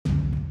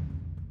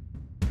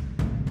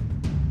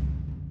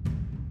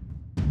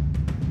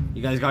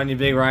You guys got any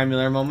big Ryan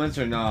Miller moments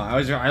or no?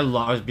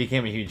 I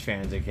became a huge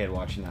fan as a kid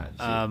watching that.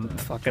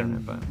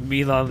 Fucking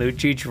Milan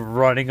Lucic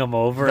running him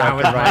over. That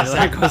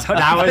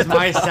was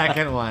my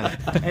second one,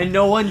 and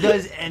no one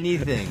does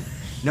anything.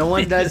 No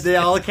one does. They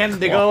all can.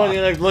 They go and they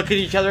like look at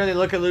each other and they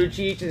look at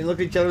Lucic and they look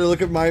at each other and they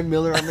look at Ryan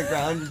Miller on the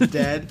ground just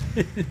dead.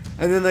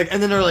 And then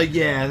they're like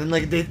yeah. And then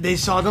like they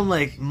saw them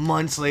like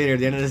months later at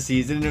the end of the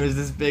season and it was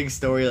this big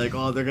story like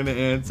oh they're gonna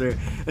answer.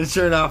 And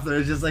sure enough there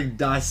was just like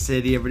Dust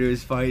City. Everybody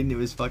was fighting. It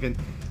was fucking.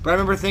 But I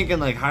remember thinking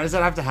like how does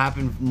that have to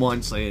happen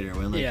months later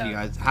when like you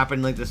guys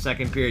happened like the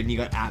second period and you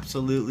got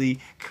absolutely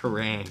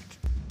cranked.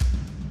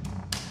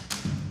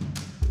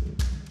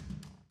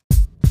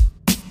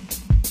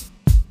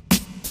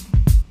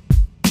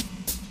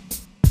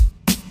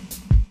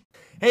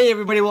 Hey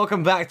everybody,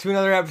 welcome back to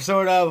another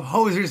episode of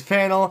Hosers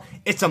Panel.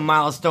 It's a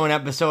milestone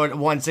episode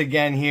once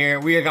again here.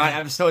 We got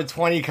episode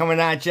 20 coming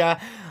at ya.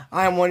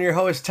 I'm one of your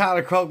hosts,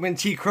 Tyler Krokman,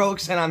 T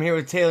Croaks, and I'm here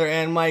with Taylor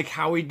and Mike.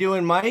 How we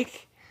doing,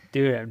 Mike?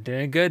 Dude, I'm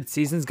doing good.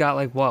 Season's got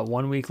like,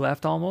 1 week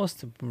left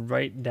almost?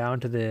 Right down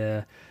to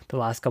the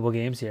last couple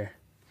games here.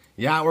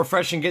 Yeah, we're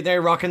fresh and getting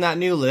there, rocking that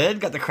new lid.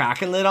 Got the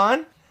Kraken lid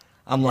on.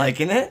 I'm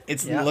liking it.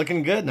 It's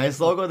looking good. Nice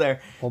logo there.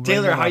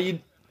 Taylor, how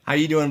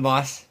you doing,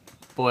 boss?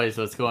 Boys,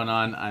 what's going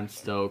on? I'm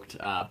stoked.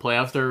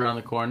 Playoffs are around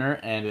the corner,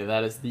 and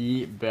that is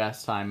the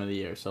best time of the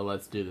year. So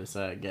let's do this.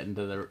 Get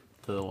into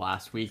the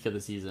last week of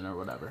the season or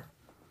whatever.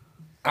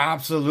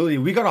 Absolutely.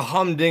 We got a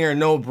humdinger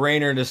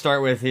no-brainer to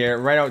start with here,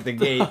 right out the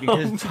gate.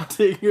 Because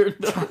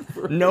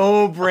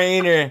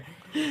no-brainer.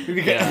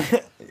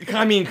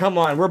 I mean, come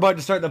on. We're about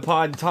to start the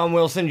pod. Tom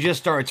Wilson just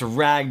starts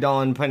ragged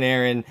on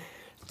Panarin.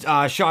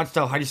 Shots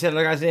though, how do you say the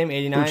other guy's name?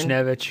 89?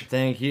 Buchnevich.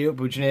 Thank you,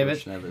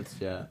 Buchnevich.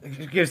 Yeah.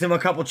 Gives him a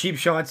couple cheap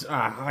shots.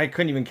 I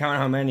couldn't even count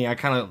how many. I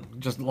kind of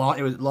just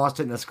lost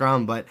it in the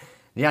scrum, but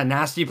yeah,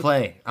 nasty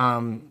play.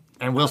 And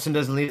Wilson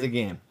doesn't leave the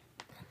game.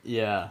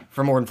 Yeah.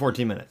 For more than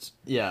 14 minutes.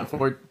 Yeah,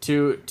 for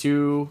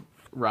two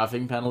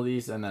roughing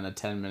penalties and then a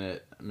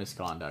 10-minute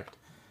misconduct.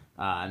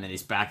 And then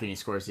he's back and he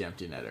scores the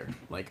empty netter.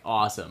 Like,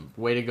 awesome.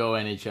 Way to go,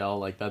 NHL.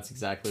 Like, that's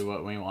exactly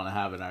what we want to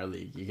have in our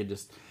league. You could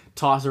just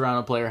toss around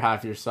a player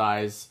half your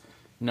size,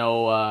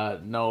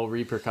 no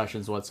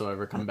repercussions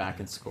whatsoever, come back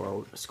and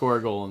score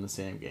a goal in the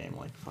same game.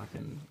 Like,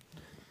 fucking,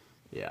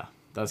 yeah,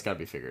 that's got to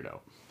be figured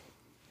out.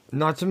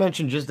 Not to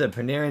mention just that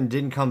Panarin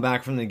didn't come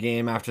back from the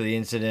game after the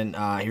incident.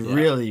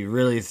 Really,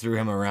 really threw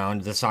him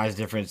around. The size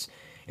difference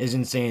is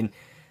insane.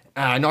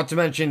 Not to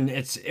mention,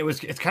 it's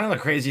kind of a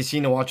crazy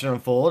scene to watch it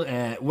unfold.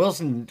 And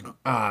Wilson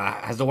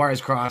has the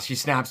wires crossed. He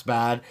snaps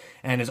bad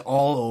and is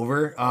all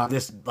over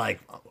this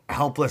like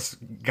helpless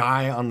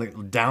guy on the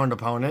downed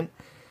opponent.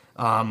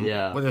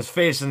 With his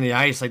face in the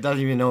ice, like doesn't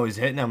even know he's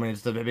hitting him. And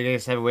it's the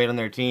biggest heavyweight on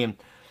their team,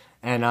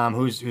 and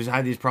who's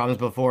had these problems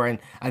before. And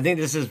I think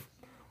this is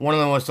one of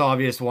the most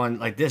obvious one.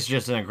 Like this is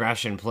just an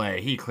aggression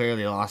play. He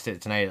clearly lost it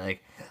tonight.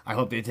 Like I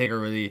hope they take a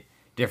really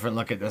different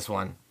look at this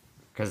one.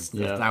 Because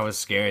that was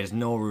scary. There's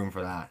no room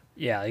for that.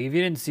 Yeah, like if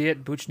you didn't see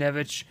it,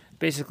 Buchnevich,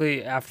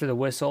 basically after the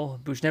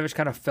whistle, Buchnevich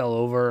kind of fell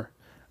over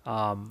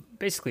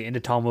basically into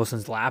Tom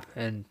Wilson's lap,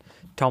 and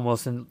Tom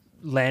Wilson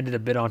landed a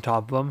bit on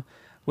top of him,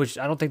 which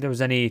I don't think there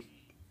was any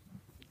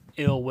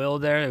ill will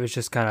there. It was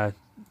just kind of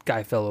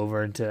guy fell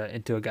over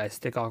into a guy's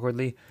stick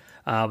awkwardly.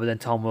 But then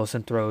Tom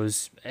Wilson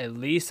throws at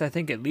least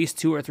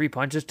 2 or 3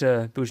 punches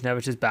to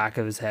Buchnevich's back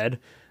of his head,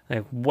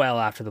 like well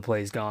after the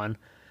play's gone.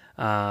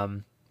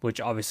 Which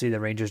obviously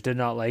the Rangers did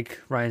not like.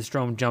 Ryan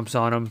Strome jumps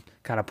on him,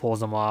 kind of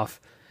pulls him off,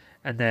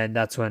 and then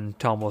that's when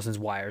Tom Wilson's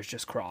wires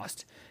just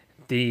crossed.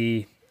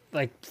 The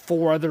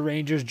 4 other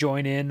Rangers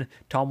join in.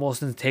 Tom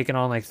Wilson's taken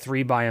on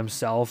 3 by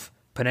himself.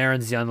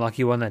 Panarin's the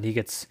unlucky one that he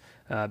gets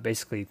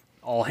basically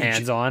all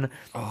hands on.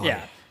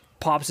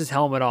 Pops his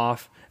helmet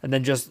off and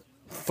then just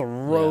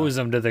throws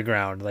him to the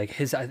ground.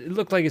 It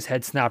looked like his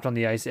head snapped on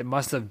the ice. It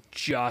must have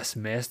just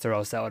missed, or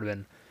else that would have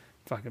been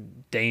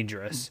fucking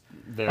dangerous.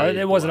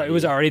 It wasn't. It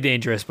was already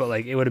dangerous, but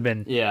it would have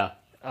been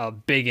a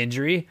big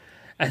injury.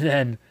 And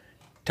then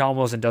Tom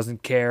Wilson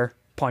doesn't care,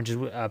 punches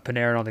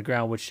Panarin on the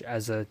ground, which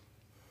as a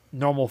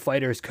normal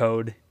fighter's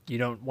code, you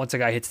don't. Once a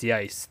guy hits the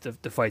ice,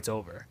 the fight's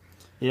over.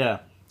 Yeah.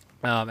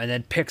 And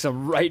then picks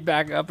him right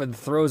back up and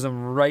throws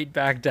him right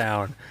back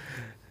down.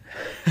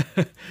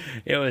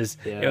 It was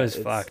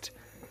fucked.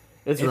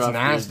 It's rough,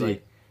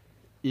 nasty.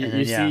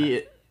 You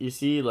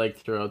see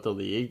throughout the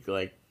league,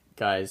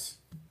 guys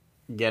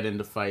get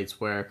into fights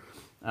where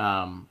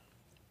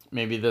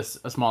maybe a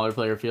smaller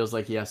player feels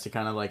like he has to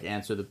kind of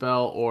answer the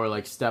bell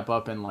or step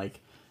up and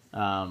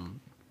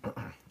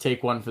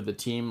take one for the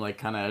team,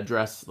 kind of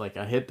address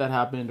a hit that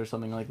happened or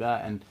something like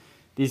that. And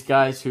these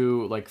guys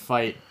who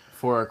fight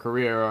for a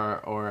career or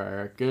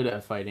are good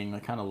at fighting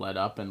kind of let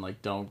up and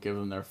don't give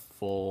them their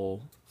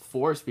full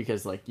force,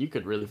 because you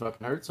could really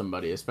fucking hurt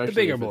somebody, especially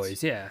the bigger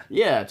boys.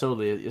 Yeah,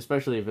 totally,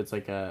 especially if it's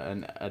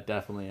a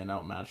definitely an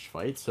outmatched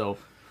fight. So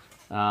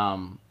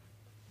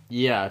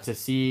to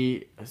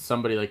see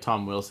somebody like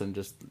Tom Wilson,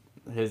 just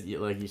his,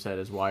 like you said,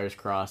 his wires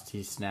crossed,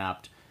 he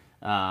snapped,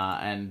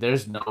 And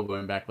there's no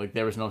going back. Like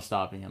there was no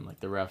stopping him. Like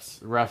the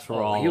refs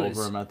were all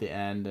over him at the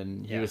end,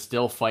 and he was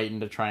still fighting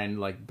to try and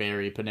like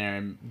bury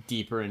Panarin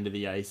deeper into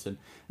the ice, and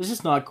it's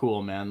just not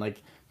cool, man.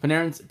 Like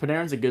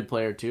Panarin's a good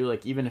player too.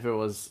 Like even if it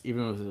was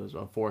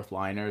a fourth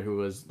liner who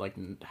was like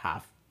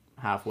half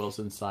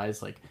Wilson's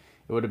size, like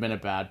it would have been a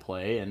bad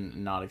play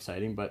and not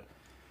exciting. But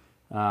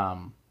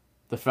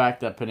the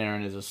fact that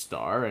Panarin is a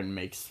star and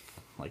makes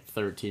like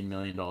 $13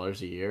 million a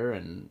year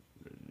and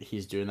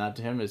he's doing that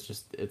to him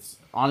it's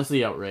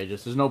honestly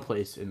outrageous. There's no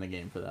place in the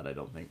game for that, I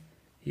don't think.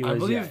 I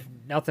believe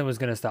nothing was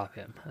going to stop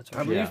him. That's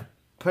I believe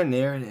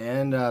Panarin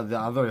and the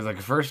other, like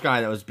the first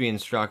guy that was being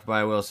struck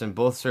by Wilson,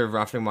 both served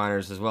roughing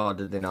minors as well,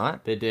 did they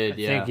not? They did, I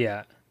think,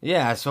 yeah.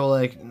 Yeah, so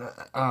like,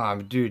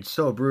 dude,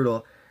 so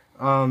brutal.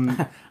 I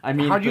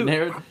mean,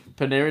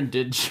 Panarin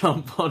did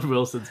jump on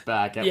Wilson's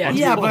back. At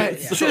one but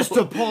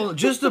point,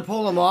 just to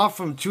pull him off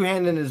from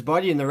two-handing his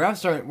buddy, and the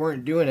refs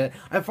weren't doing it.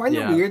 I find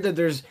it weird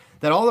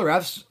that all the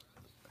refs.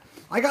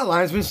 I got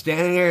linesmen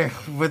standing there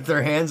with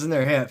their hands in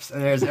their hips,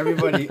 and there's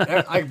everybody,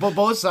 like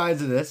both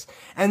sides of this,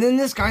 and then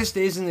this guy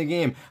stays in the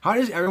game. How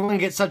does everyone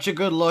get such a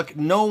good look?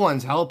 No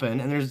one's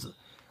helping, and there's,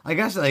 I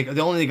guess, like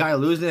the only guy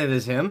losing it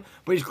is him,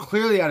 but he's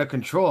clearly out of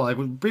control.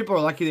 Like people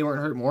are lucky they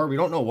weren't hurt more. We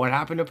don't know what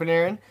happened to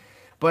Panarin,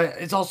 but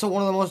it's also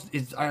one of the most.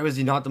 Was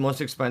he not the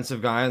most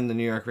expensive guy in the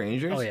New York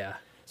Rangers? Oh yeah.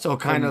 So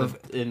kind of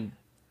in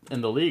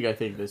the league, I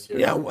think this year.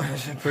 Yeah,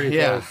 pretty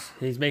close.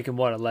 He's making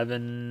what,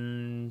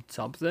 11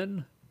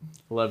 something?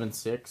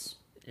 11-6.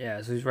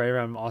 Yeah, so he's right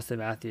around Austin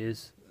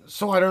Matthews.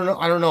 So I don't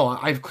know.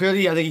 I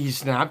think he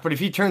snapped, but if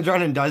he turns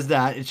around and does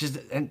that, it's just,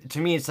 and to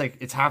me, it's like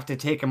it's have to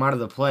take him out of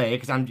the play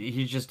because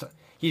he's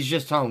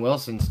just Tom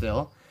Wilson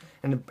still,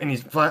 and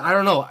he's, I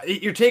don't know.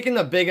 You're taking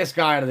the biggest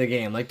guy out of the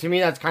game. Like to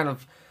me, that's kind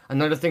of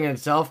another thing in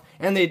itself.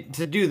 And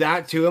to do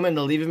that to him and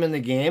to leave him in the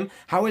game,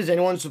 how is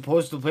anyone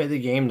supposed to play the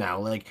game now?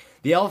 Like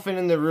the elephant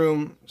in the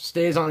room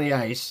stays on the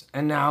ice,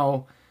 and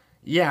now.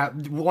 Yeah,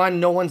 one,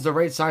 no one's the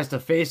right size to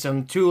face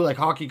him. Two, like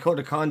hockey code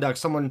of conduct,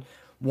 someone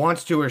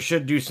wants to or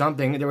should do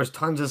something. There was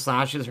tons of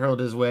slashes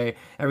hurled his way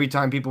every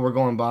time people were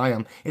going by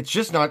him. It's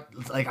just not,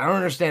 like, I don't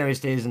understand how he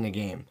stays in the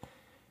game.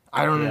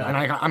 I don't, and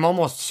I'm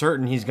almost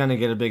certain he's going to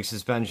get a big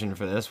suspension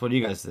for this. What do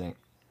you guys think?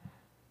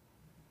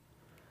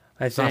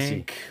 I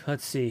think,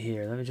 let's see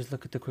here. Let me just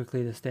look at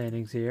the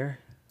standings here.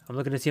 I'm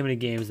looking to see how many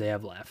games they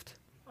have left.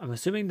 I'm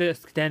assuming the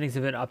standings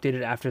have been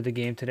updated after the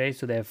game today,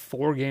 so they have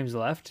 4 games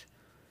left.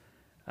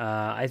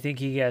 I think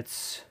he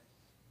gets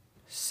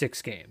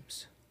 6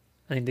 games.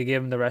 I think they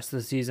give him the rest of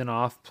the season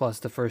off, plus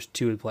the first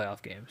 2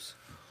 playoff games.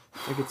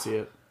 I could see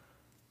it.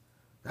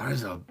 That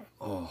is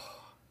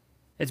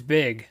It's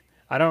big.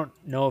 I don't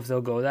know if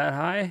they'll go that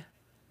high.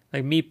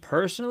 Like me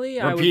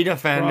personally, repeat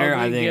offender.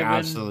 I think him,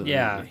 absolutely.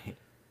 Yeah,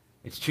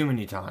 it's too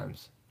many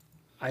times.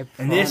 I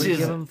probably give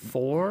him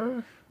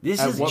 4.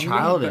 This is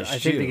childish. I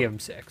think they give him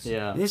 6.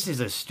 Yeah, this is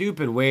a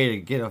stupid way to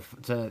get a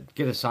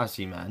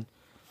sussy, man.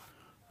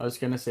 I was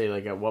gonna say,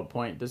 like, at what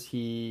point does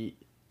he,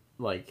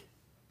 like,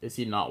 is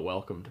he not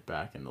welcomed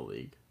back in the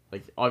league?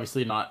 Like,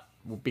 obviously not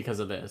because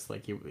of this.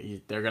 Like,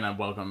 they're gonna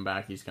welcome him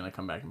back. He's gonna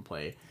come back and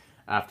play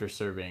after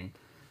serving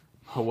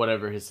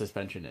whatever his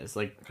suspension is.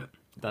 Like,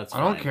 that's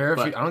fine. I don't care if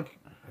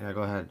Yeah,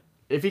 go ahead.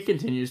 If he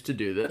continues to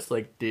do this,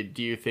 like,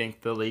 do you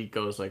think the league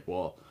goes like,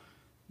 well,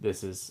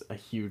 this is a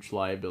huge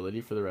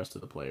liability for the rest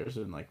of the players,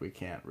 and like we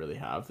can't really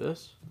have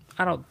this?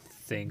 I don't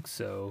think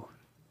so.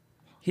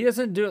 He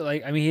doesn't do it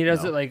like, I mean, he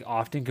does it like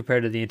often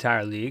compared to the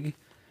entire league,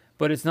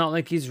 but it's not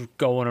like he's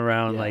going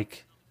around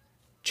like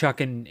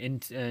chucking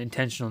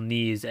intentional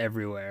knees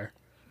everywhere.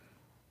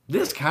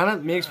 This kind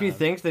of makes me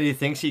think that he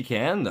thinks he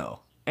can, though.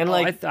 And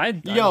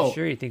I'm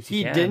sure he thinks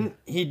he can.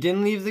 He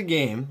didn't leave the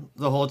game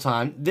the whole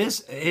time.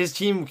 His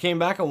team came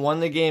back and won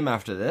the game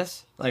after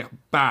this, like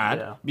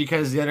bad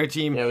because the other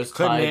team was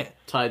tied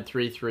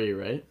 3-3,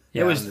 right?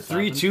 Yeah, it was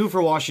 3-2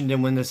 for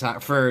Washington when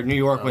for New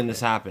York when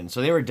this happened.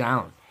 So they were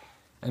down.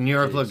 And New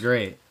York looked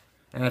great.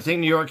 And I think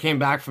New York came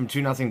back from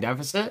 2-0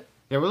 deficit.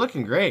 They were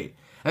looking great.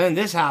 And then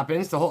this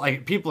happens. The whole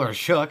people are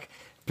shook.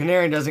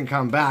 Panarin doesn't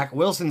come back.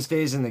 Wilson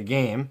stays in the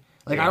game.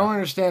 Like, I don't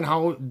understand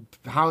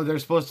how they're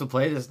supposed to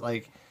play this.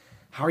 Like,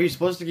 how are you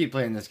supposed to keep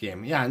playing this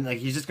game? Yeah, and like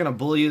he's just going to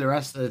bully you the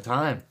rest of the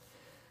time.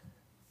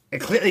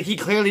 He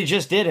clearly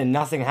just did, and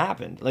nothing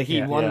happened. Like,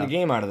 he won the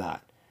game out of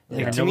that.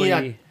 Like, to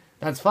me,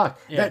 that's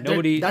fucked. Yeah,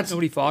 nobody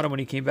fought him when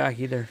he came back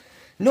either.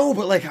 No,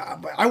 but like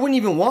I wouldn't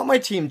even want my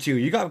team to.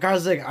 You got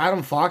guys like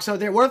Adam Fox out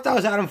there. What if that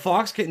was Adam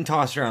Fox getting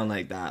tossed around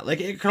like that?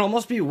 Like it could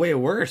almost be way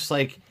worse.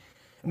 Like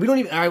we don't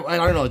even. I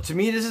don't know. To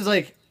me, this is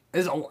like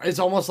it's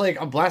almost like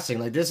a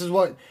blessing. Like this is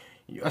what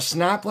a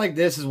snap like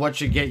this is what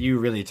should get you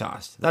really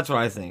tossed. That's what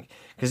I think.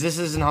 Because this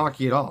isn't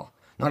hockey at all.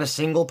 Not a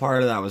single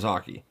part of that was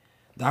hockey.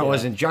 That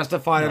wasn't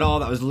justified at all.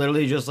 That was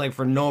literally just like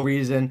for no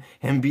reason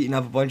him beating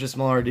up a bunch of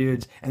smaller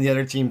dudes and the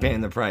other team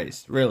paying the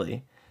price.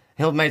 Really,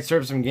 he might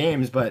serve some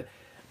games, but.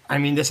 I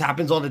mean, this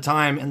happens all the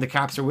time, and the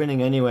Caps are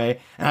winning anyway,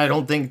 and I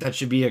don't think that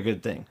should be a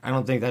good thing. I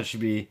don't think that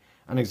should be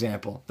an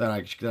example that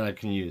I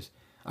can use.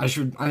 I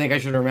think I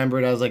should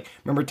remember it as like,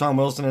 remember Tom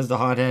Wilson as the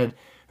hothead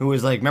who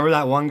was like, remember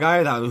that one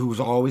guy who was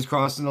always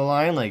crossing the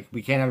line? Like,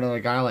 we can't have another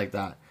guy like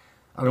that.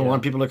 I don't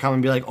want people to come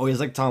and be like, oh, he's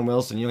like Tom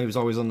Wilson. You know, he was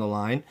always on the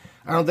line.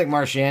 I don't think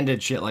Marchand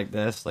did shit like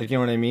this. Like, you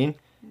know what I mean?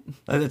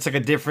 It's like a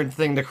different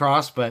thing to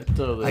cross, but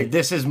Totally. like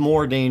this is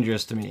more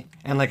dangerous to me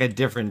and like a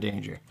different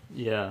danger.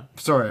 Yeah.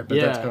 Sorry, but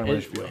that's kind of what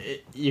I feel.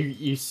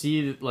 You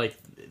see like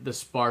the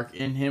spark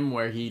in him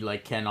where he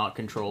like cannot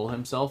control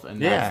himself,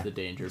 and that's the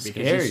danger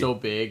because Scary. he's so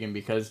big and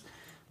because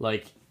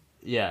like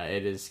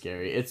it is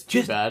scary. It's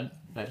too bad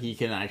that he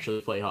can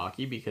actually play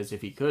hockey because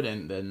if he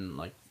couldn't, then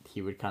like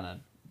he would kind of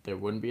there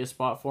wouldn't be a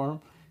spot for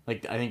him.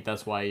 Like I think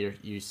that's why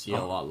you see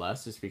a lot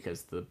less is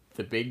because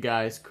the big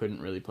guys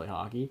couldn't really play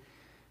hockey.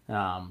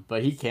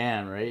 But he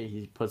can, right?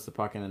 He puts the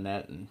puck in the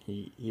net and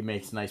he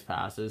makes nice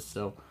passes.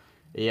 So,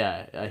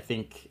 yeah, I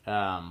think,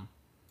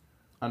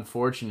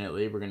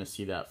 unfortunately, we're going to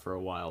see that for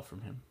a while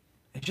from him.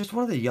 It's just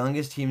one of the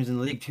youngest teams in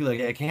the league too.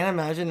 Like I can't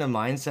imagine the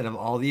mindset of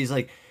all these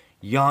like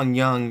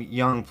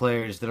young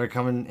players that are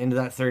coming into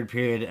that third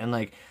period, and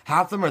like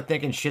half of them are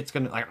thinking shit's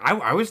gonna like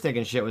I was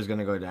thinking shit was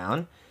gonna go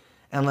down,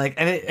 and like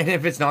and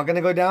if it's not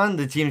gonna go down,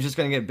 the team's just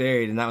gonna get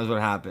buried, and that was what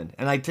happened.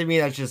 And like to me,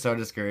 that's just so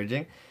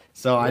discouraging.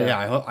 So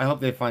I hope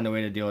they find a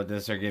way to deal with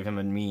this or give him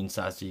a mean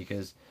sussy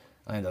because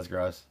I think that's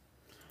gross.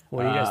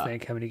 What do you guys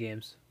think? How many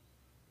games?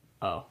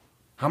 Oh.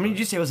 How many did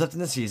you say was left in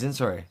the season?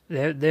 Sorry.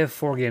 They have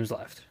 4 games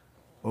left.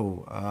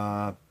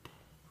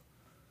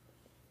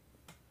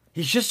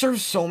 He's just served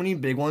so many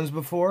big ones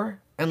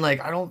before, and like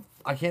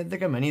I can't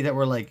think of many that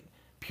were like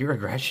pure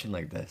aggression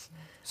like this.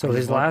 So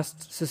his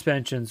last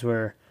suspensions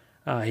were,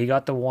 he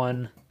got the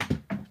one,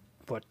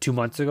 2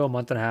 months ago, a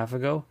month and a half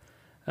ago,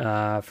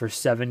 for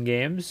 7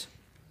 games,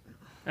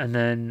 and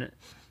then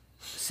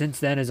since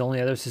then his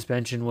only other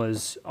suspension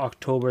was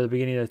October, the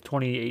beginning of the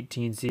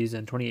 2019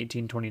 season,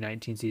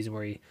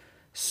 where he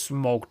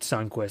smoked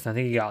Sundqvist. I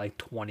think he got like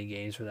 20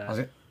 games for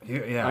that.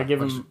 Yeah, I'll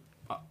give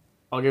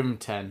him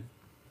 10.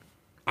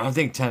 I don't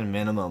think 10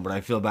 minimum, but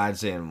I feel bad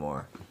saying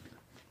more.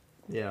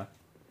 Yeah.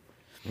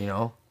 You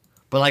know?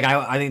 But like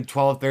I think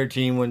 12,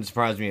 13 wouldn't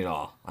surprise me at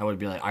all. I would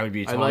be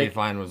totally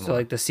fine with more. So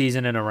like the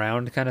season and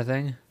around kind of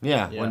thing?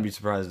 Yeah, wouldn't be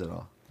surprised at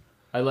all.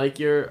 I like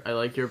your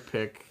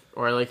pick,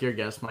 or I like your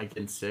guess, Mike,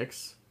 in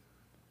 6,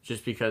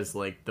 just because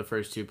like the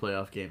first 2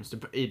 playoff games,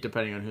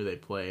 depending on who they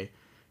play,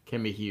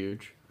 can be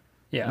huge.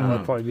 Yeah, it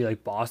would probably be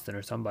like Boston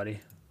or somebody.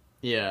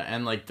 Yeah,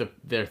 and like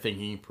they're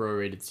thinking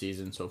prorated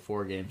season, so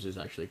 4 games is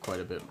actually quite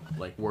a bit,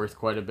 like worth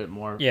quite a bit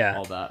more. Yeah,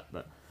 all that,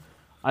 but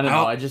I don't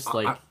know. I just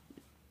like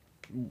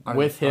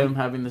with him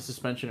having the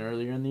suspension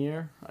earlier in the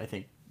year, I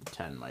think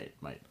 10 might it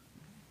might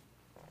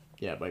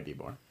be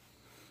more.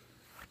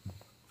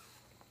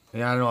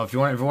 Yeah, I don't know if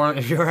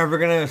you're ever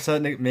gonna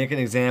make an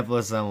example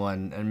of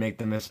someone and make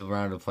them miss a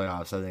round of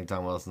playoffs, I think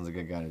Tom Wilson's a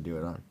good guy to do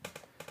it on.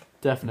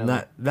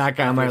 Definitely. That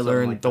guy might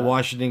learn. Like the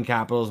Washington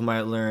Capitals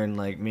might learn.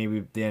 Like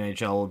maybe the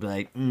NHL will be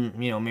like,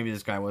 maybe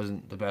this guy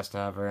wasn't the best to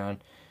have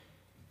around.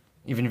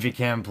 Even if he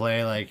can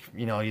play, like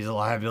he's a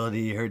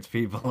liability. He hurts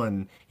people,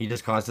 and he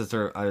just costs us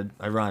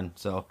a run.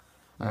 So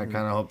I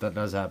kind of hope that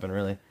does happen.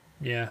 Really.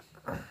 Yeah.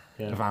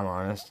 If I'm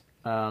honest.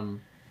 I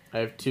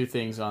have 2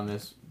 things on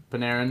this.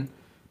 Panarin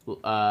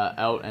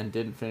out and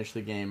didn't finish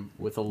the game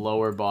with a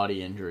lower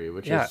body injury,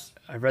 which is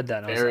I read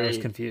that. And I was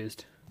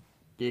confused.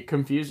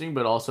 Confusing,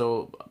 but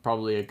also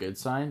probably a good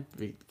sign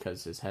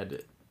because his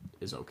head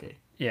is okay.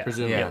 Yeah.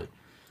 Presumably. Yeah.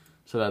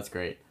 So that's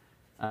great.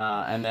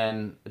 And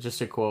then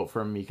just a quote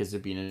from Mika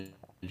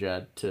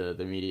Zibanejad to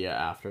the media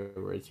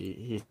afterwards.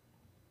 He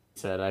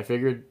said, I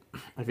figured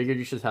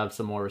you should have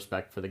some more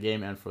respect for the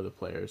game and for the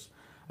players.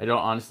 I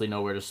don't honestly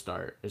know where to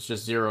start. It's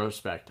just zero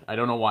respect. I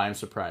don't know why I'm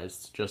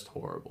surprised. It's just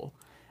horrible.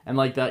 And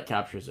like that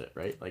captures it,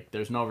 right? Like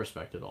there's no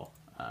respect at all.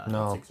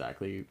 No. That's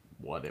exactly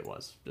what it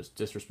was. Just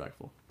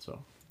disrespectful. So.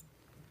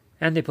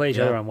 And they play each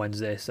other on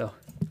Wednesday, so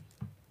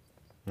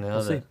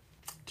we'll see.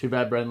 Too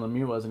bad Brendan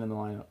Lemieux wasn't in the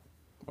lineup,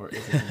 or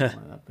isn't in the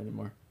lineup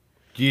anymore.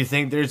 Do you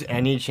think there's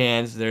any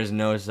chance there's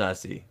no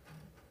Sussy?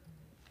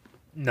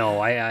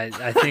 No, I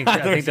think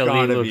the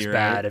league looks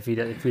bad if he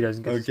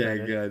doesn't get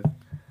suspended. Good.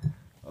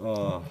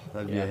 Oh,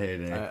 that'd be a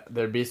heyday.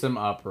 There'd be some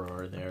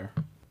uproar there.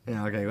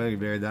 Yeah, okay, let me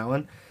bury that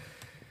one.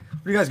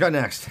 What do you guys got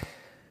next?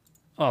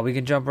 Oh, we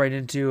can jump right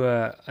into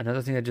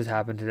another thing that just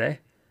happened today.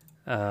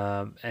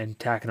 And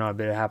tacking on a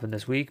bit that happened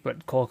this week,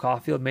 but Cole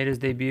Caulfield made his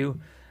debut.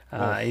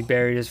 He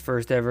buried his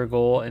first ever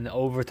goal in the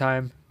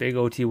overtime, big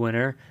OT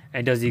winner,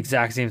 and does the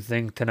exact same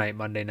thing tonight,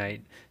 Monday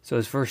night. So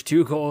his first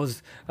 2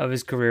 goals of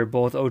his career,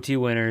 both OT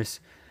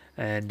winners,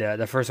 and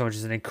the first one was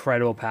just an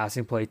incredible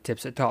passing play,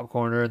 tips at top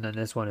corner, and then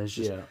this one is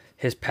just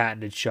his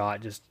patented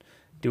shot, just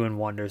doing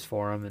wonders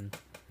for him. And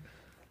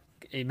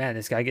hey, man,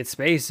 this guy gets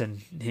space, and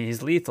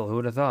he's lethal. Who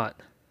would have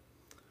thought?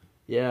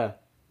 Yeah.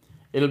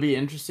 It'll be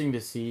interesting to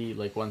see,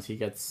 like, once he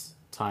gets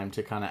time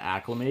to kind of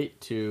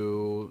acclimate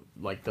to,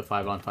 like, the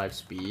 5-on-5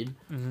 speed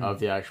of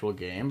the actual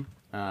game.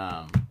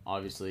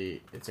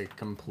 Obviously, it's a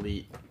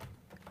completely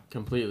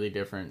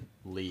different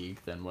league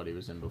than what he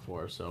was in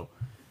before. So,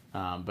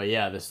 but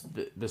yeah,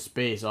 the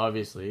space,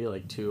 obviously,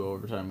 like 2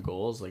 overtime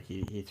goals, like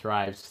he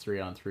thrives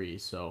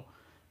 3-on-3. So,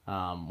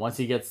 Once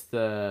he gets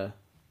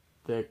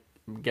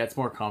gets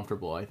more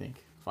comfortable, I think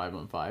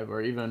 5-on-5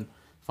 or even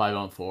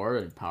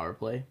 5-on-4 and power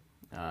play,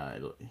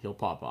 he'll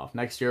pop off.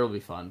 Next year will be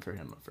fun for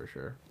him for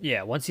sure.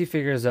 Yeah, once he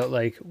figures out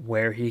like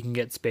where he can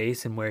get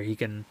space and where he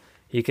can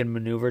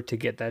maneuver to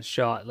get that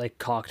shot like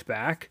cocked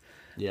back.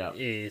 Yeah,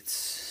 it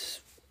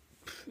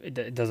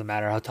doesn't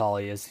matter how tall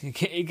he is. He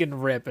can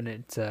rip, and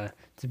it's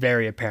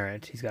very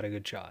apparent he's got a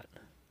good shot.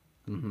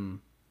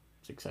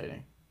 it's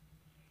exciting.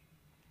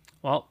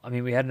 Well, I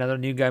mean, we had another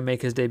new guy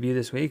make his debut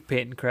this week.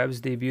 Peyton Krebs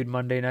debuted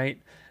Monday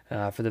night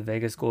for the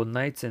Vegas Golden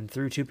Knights, and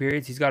through 2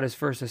 periods, he's got his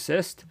first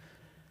assist.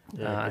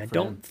 Yeah, I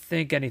don't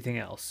think anything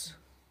else.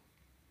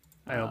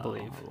 I don't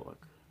believe. I'll have a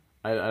look.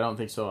 I don't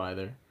think so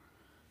either.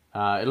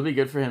 It'll be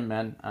good for him,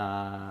 man.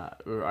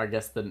 I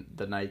guess the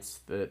Knights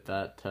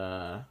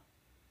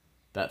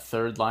that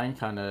third line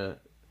kind of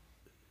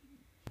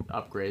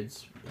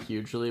upgrades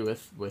hugely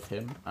with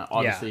him.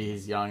 Obviously,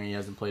 he's young; he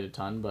hasn't played a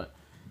ton, but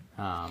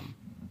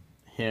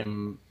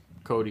him,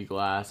 Cody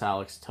Glass,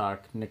 Alex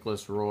Tuck,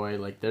 Nicholas Roy,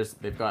 like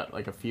they've got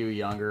like a few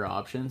younger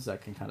options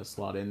that can kind of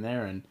slot in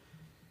there and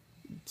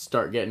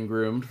start getting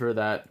groomed for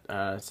that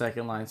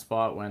second line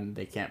spot when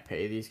they can't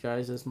pay these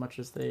guys as much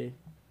as they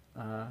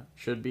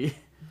should be.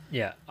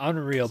 Yeah,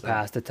 unreal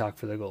pass to Tuck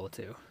for the goal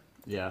too.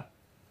 Yeah,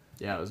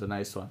 it was a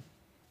nice one.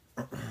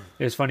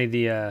 It was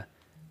funny. I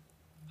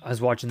was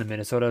watching the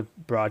Minnesota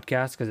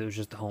broadcast because it was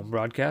just the home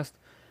broadcast,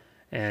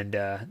 and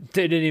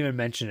they didn't even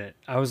mention it.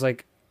 I was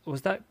like,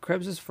 was that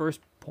Krebs' first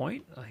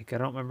point? Like, I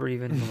don't remember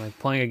even like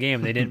playing a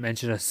game. They didn't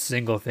mention a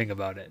single thing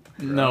about it.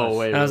 No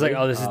way. And I was like,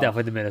 oh, this is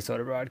definitely the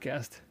Minnesota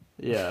broadcast.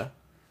 Yeah.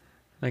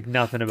 Like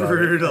nothing about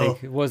it.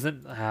 Like, it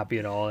wasn't happy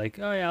at all. Like,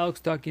 oh yeah, Alex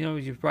Tuck,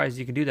 you're surprised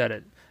you can do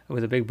that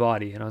with a big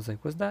body. And I was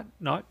like, was that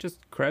not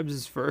just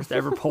Krebs' first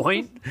ever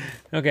point?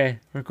 Okay,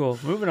 we're cool.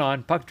 Moving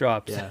on. Puck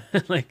drops. Yeah.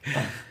 Like,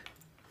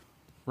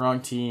 wrong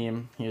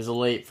team. He was a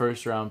late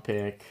first round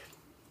pick.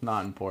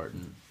 Not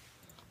important.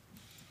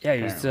 yeah,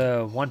 he was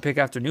 1 pick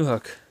after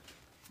Newhook,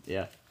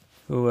 Yeah.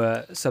 who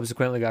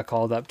subsequently got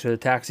called up to the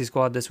taxi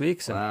squad this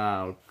week. So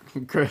Wow.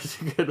 Chris,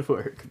 good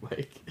work,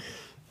 Mike.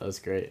 That was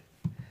great.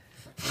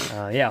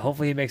 yeah,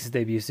 hopefully he makes his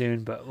debut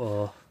soon, but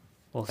we'll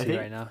see think-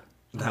 right now.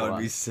 That Hold would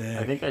on. be sick.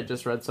 I think I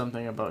just read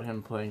something about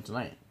him playing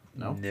tonight.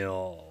 No?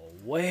 No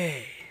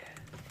way.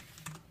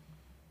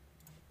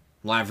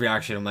 Live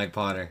reaction of Mike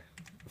Potter.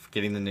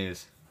 Getting the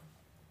news.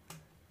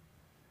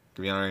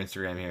 Could be on our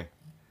Instagram here.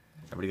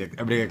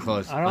 Everybody get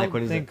close. I Mike, don't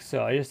what is think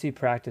so. I just see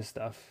practice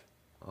stuff.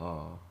 it?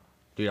 Oh.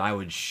 Dude, I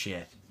would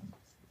shit.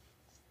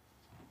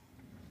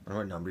 I wonder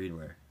what number he'd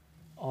wear.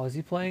 Oh, is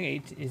he playing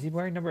 8? Is he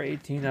wearing number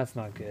 18? That's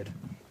not good.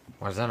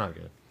 Why is that not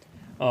good?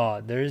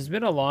 Oh, there's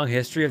been a long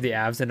history of the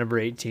Avs at number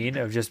 18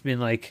 of just being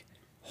like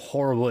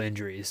horrible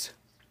injuries.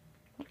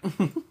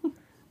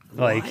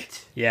 Like,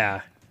 What?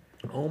 yeah,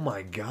 Oh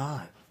my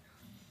god.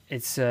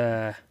 it's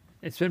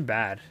been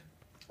bad.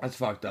 That's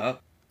fucked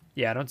up.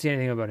 Yeah, I don't see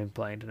anything about him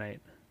playing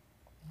tonight.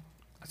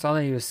 I saw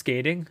that he was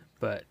skating,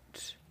 and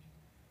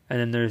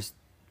then there's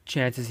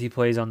chances he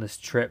plays on this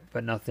trip,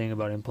 but nothing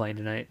about him playing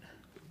tonight.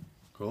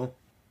 Cool.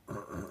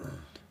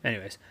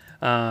 Anyways,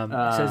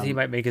 it says he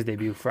might make his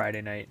debut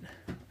Friday night.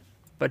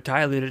 But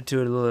Ty alluded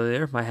to it a little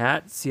earlier. My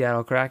hat,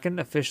 Seattle Kraken,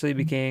 officially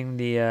became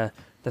the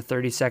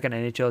 32nd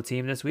NHL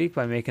team this week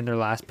by making their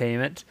last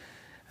payment.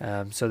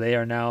 So they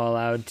are now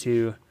allowed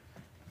to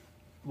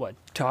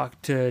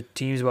talk to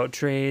teams about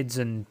trades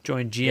and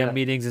join GM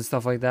meetings and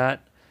stuff like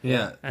that.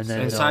 Yeah. And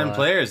then and sign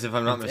players, if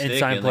I'm not and mistaken.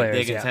 sign Like, players,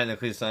 they can yeah.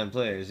 technically sign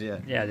players, yeah.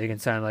 Yeah, they can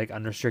sign like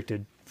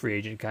unrestricted free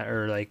agent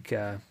or like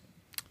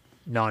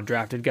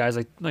non-drafted guys,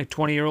 like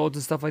 20-year-olds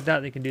and stuff like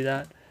that. They can do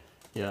that.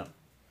 Yeah.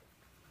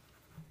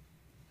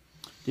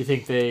 Do you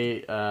think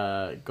they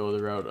go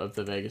the route of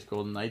the Vegas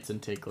Golden Knights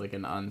and take like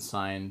an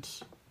unsigned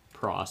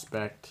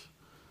prospect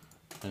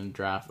and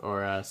draft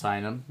or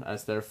sign him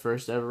as their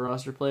first ever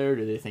roster player? Or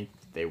do they think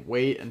they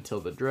wait until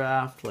the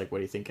draft? Like, what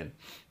are you thinking?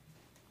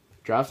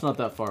 Draft's not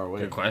that far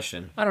away. Good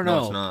question. I don't No,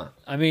 know. it's not.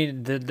 I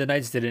mean, the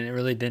Knights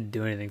didn't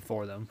do anything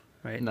for them,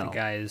 right? No. The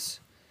guy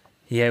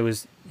he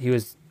was,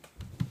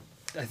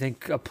 I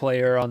think, a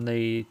player on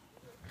the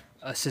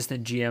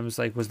assistant GMs,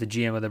 like was the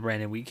GM of the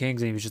Brandon Wheat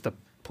Kings, and he was just a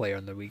player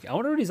on the week. I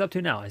wonder what he's up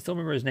to now. I still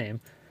remember his name.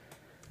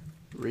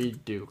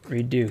 Reed Duke.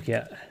 Reed Duke,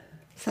 yeah.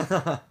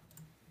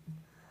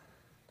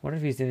 Wonder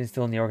if he's even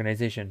still in the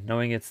organization,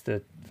 knowing it's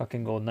the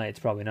fucking Golden Knights.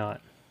 Probably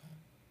not.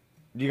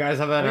 Do you guys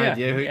have an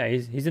idea? Yeah,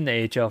 he's in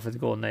the AHL for the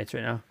Golden Knights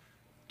right now.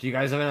 Do you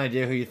guys have an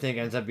idea who you think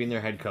ends up being their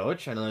head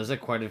coach? I know there's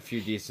like quite a few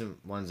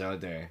decent ones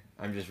out there.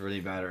 I'm just really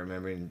bad at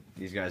remembering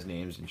these guys'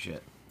 names and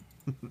shit.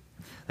 I think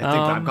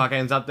Babcock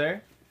ends up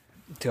there.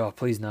 Oh,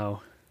 please no.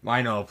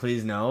 I know,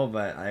 please no,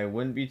 but I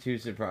wouldn't be too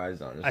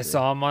surprised, honestly. I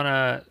saw him on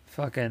a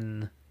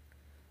fucking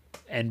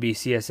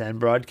NBCSN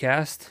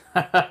broadcast.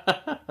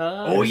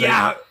 Oh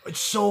yeah, it's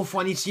so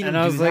funny seeing him And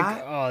I do was like,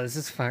 that. oh, this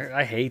is fucking,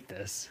 I hate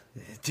this.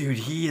 Dude,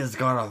 he has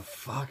got a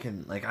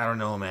fucking like I don't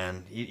know,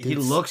 man. He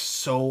Dude's- looks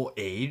so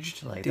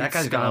aged. Like that dude's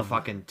guy's gonna scum.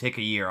 fucking take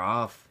a year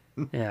off.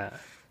 Yeah.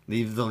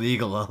 Leave the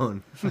league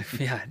alone.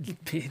 Yeah,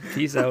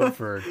 peace out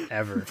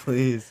forever.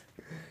 Please.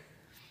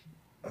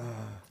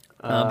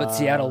 But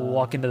Seattle will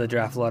walk into the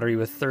draft lottery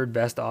with third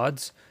best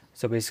odds.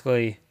 So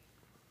basically,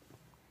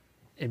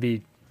 it'd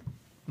be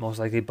most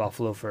likely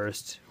Buffalo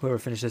first. Whoever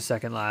finishes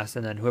second last,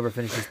 and then whoever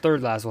finishes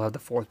third last will have the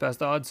fourth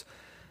best odds.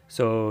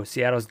 So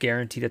Seattle's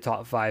guaranteed a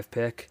top 5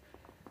 pick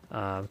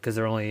because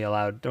they're only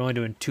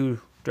doing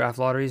 2 draft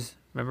lotteries.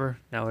 Remember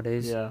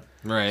nowadays? Yeah.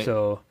 Right.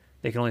 So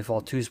they can only fall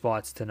 2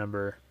 spots to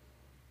number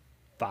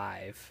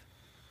 5.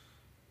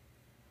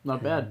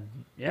 Not bad.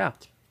 Yeah.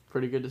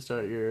 Pretty good to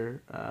start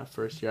your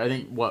first year. I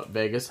think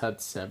Vegas had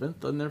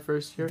 7th in their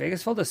first year.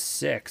 Vegas fell to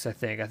 6, I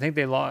think. I think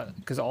they lost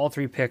because all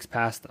 3 picks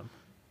passed them.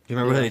 Do you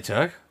remember who they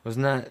took?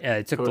 Wasn't that Yeah,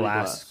 they took Cody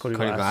Glass. Glass. Cody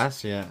Cody Glass.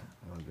 Glass? Yeah.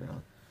 Oh,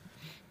 God.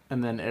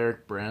 And then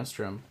Eric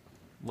Brandstrom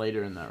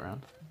later in that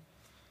round,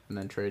 and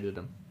then traded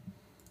him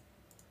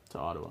to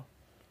Ottawa.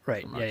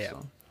 Right. for Yeah, Mark yeah.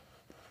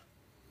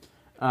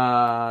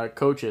 Stone.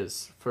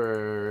 Coaches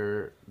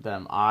for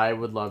them. I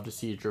would love to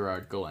see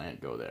Gerard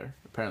Gallant go there.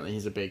 Apparently,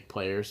 he's a big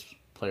players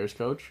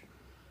coach.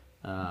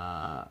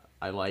 I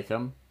like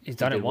him. He's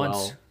done it did once.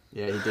 well.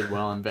 Yeah, he did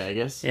well in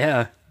Vegas.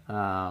 Yeah.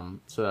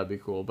 So that'd be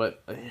cool.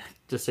 But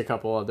just a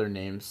couple other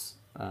names.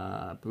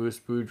 Bruce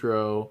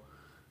Boudreau.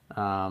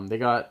 They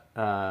got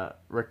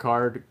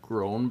Ricard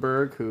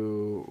Gronberg,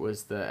 who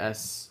was the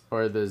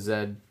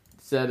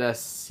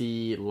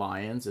ZSC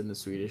Lions in the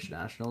Swedish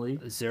National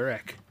League.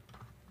 Zurich.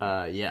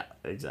 Yeah,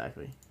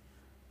 exactly.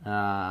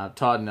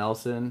 Todd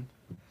Nelson,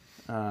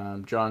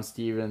 John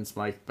Stevens,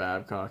 Mike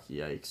Babcock.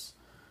 Yikes.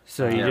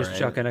 So you Yeah, just right.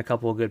 chuck in a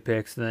couple of good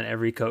picks, and then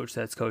every coach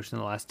that's coached in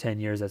the last 10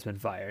 years that's been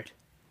fired.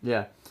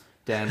 Yeah.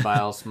 Dan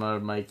Bilesma,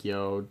 Mike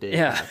Yo, Dave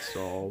Yeah.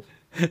 Maxwell.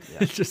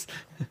 It's just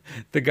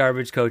the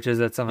garbage coaches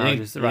that somehow You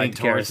think, just you ride think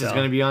Torres is carousel.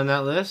 going to be on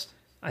that list?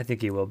 I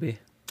think he will be.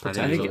 I he'll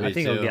think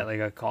be he'll too. get like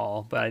a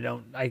call, but I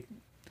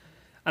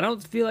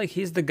don't feel like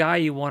he's the guy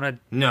you want to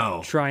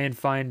No. try and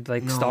find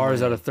like No stars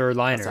way. out of third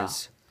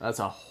liners. That's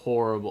a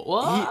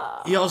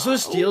horrible. He also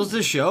steals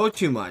the show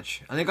too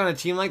much. I think on a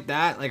team like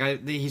that,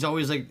 like he's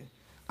always like,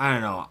 I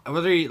don't know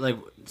whether he like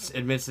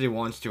admits that he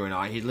wants to or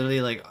not. He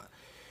literally like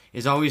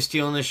is always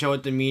stealing the show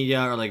at the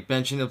media or like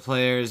benching the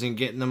players and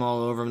getting them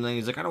all over him. And then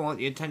he's like, I don't want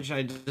the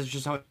attention. This is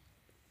just how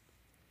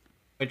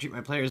I treat my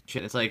players.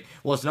 Shit. It's like,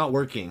 well, it's not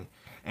working,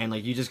 and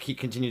like you just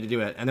continue to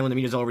do it. And then when the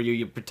media's over,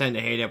 you pretend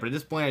to hate it. But at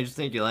this point, I just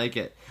think you like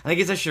it. I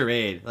think it's a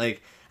charade.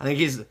 Like I think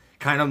he's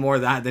kind of more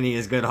that than he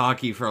is good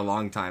hockey for a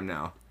long time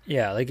now.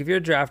 Yeah, like if you're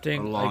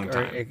drafting A long like,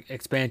 or time.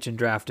 expansion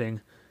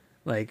drafting,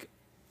 like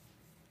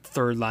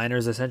third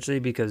liners essentially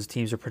because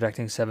teams are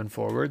protecting 7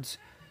 forwards.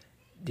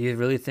 Do you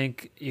really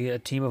think a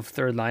team of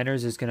third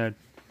liners is going to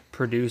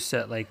produce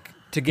at like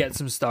to get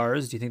some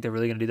stars? Do you think they're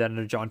really going to do that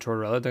under John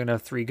Tortorella? They're going to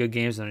have 3 good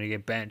games and then you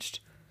get benched,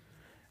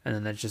 and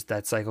then that's just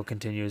that cycle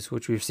continues,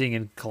 which we've seen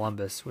in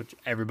Columbus, which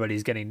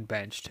everybody's getting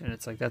benched, and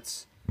it's like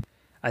that's.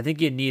 I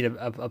think you need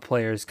a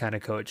players kind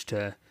of coach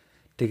to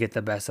get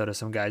the best out of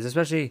some guys,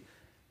 especially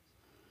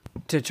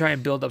to try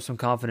and build up some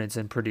confidence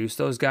and produce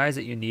those guys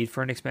that you need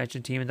for an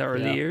expansion team in the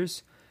early Yeah.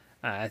 years.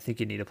 I think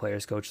you need a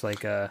players coach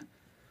like Bruce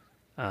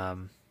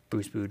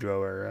Boudreau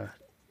or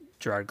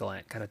Gerard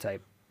Gallant kind of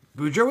type.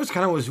 Boudreaux was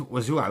kind of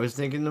was who I was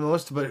thinking the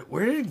most, but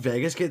where did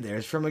Vegas get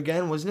theirs from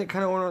again? Wasn't it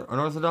kind of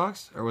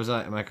unorthodox, or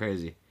am I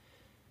crazy?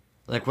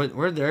 Like, where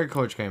did their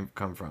coach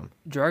come from?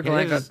 Gerard Yeah,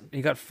 Gallant there's-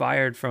 he got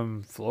fired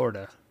from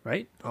Florida,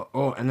 right?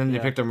 Oh, and then they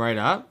Yeah. picked him right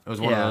up. It was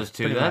one Yeah, of those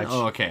two pretty then. much.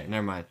 Oh, okay,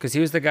 never mind. Because he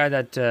was the guy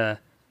that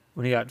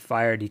when he got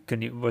fired, he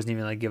wasn't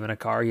even like given a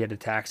car. He had a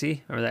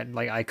taxi. Remember that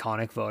like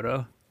iconic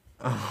photo?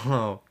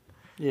 Oh,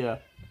 Yeah.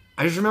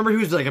 I just remember he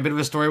was like a bit of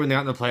a story when they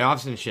got in the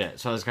playoffs and shit.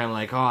 So I was kind of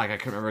like, I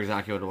couldn't remember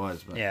exactly what it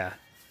was, but Yeah.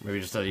 maybe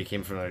just thought he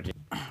came from another team.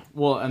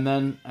 Well, and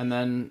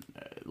then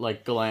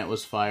like Gallant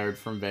was fired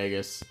from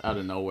Vegas out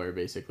of nowhere,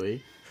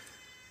 basically.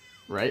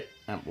 Right?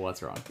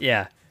 What's wrong?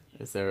 Yeah.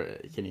 Is there?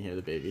 Can you hear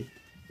the baby?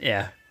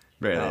 Yeah.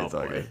 Right, Oh, it's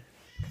all boy.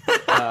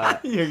 good.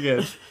 You're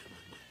good.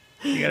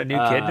 You got a new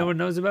kid no one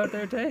knows about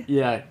there, Tay?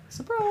 Yeah.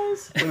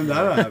 Surprise. When did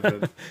that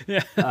happen?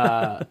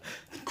 Yeah.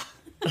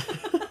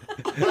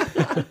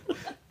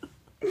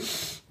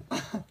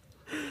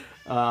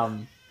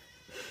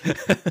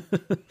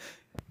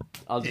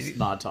 I'll just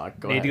not talk.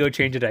 Go Need ahead. to go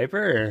change a diaper?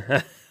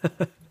 Or?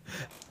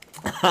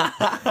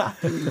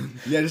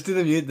 Yeah, just do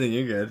the mute thing.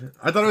 You're good.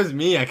 I thought it was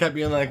me. I kept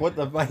being like, "What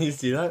the fuck?" You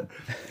see that?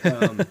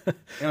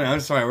 Anyway, I'm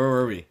sorry. Where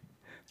were we?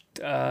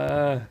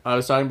 I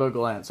was talking about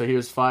Gallant. So he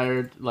was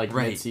fired like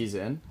Right.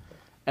 mid-season,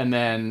 and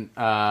then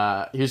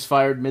he was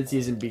fired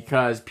mid-season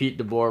because Pete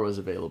DeBoer was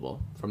available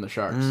from the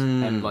Sharks,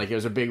 and like it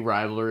was a big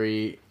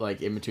rivalry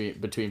like in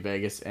between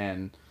Vegas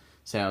and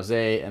San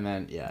Jose, and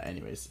then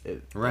anyways,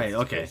 Right, it's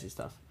okay. crazy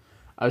stuff.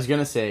 I was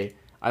gonna say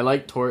I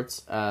like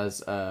Torts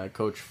as a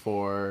coach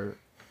for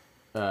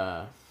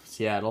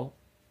Seattle.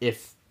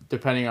 If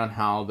depending on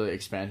how the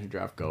expansion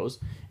draft goes,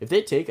 if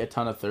they take a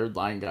ton of third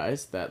line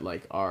guys that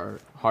like are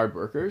hard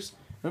workers,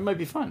 it might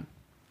be fun.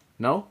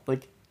 No,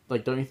 like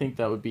don't you think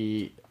that would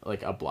be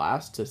like a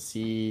blast to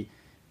see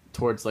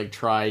towards like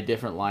try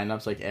different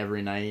lineups like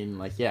every night and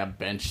like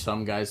bench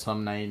some guys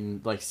some night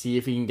and like see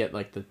if he can get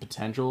like the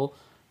potential.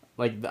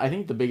 Like I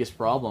think the biggest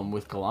problem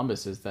with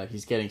Columbus is that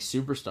he's getting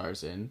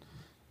superstars in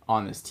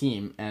on this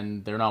team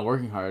and they're not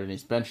working hard and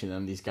he's benching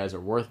them. These guys are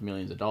worth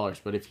millions of dollars,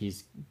 but if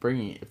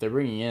they're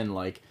bringing in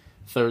like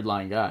third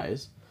line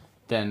guys,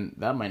 then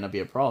that might not be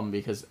a problem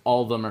because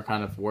all of them are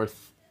kind of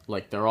worth,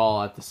 like they're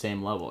all at the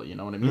same level. You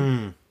know what I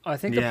mean? I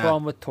think the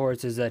problem with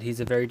Torts is that he's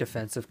a very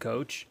defensive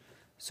coach.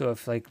 So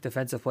if like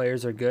defensive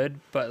players are good,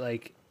 but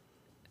like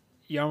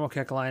Jarmo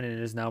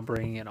Kekalainen is now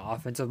bringing in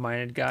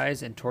offensive-minded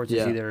guys, and Torts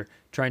is either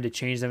trying to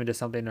change them into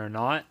something or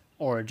not,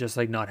 or just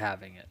like not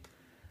having it.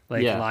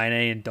 Like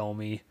Laine and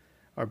Domi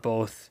are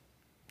both,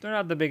 they're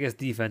not the biggest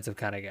defensive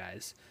kind of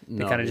guys.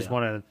 They kind of just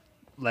want to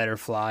let her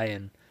fly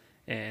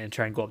and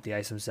try and go up the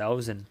ice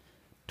themselves, and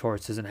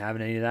Torts isn't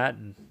having any of that.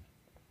 And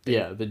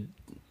the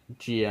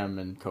GM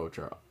and coach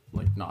are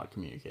like not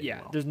communicating.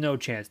 Yeah, well. There's no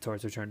chance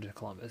Torts return to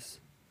Columbus.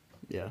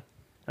 Yeah.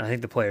 And I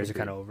think the players are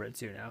kind of over it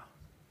too now.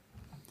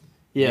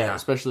 Yeah,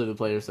 especially the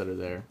players that are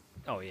there.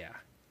 Oh, yeah.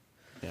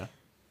 Yeah.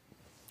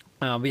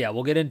 But yeah,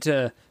 we'll get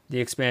into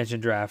the expansion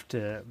draft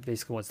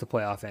basically once the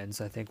playoff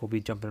ends. I think we'll be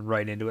jumping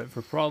right into it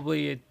for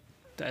probably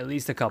at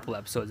least a couple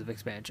episodes of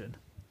expansion.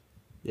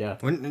 Yeah.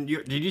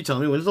 Did you tell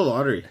me when's the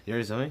lottery? You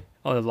already told me.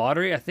 Oh, the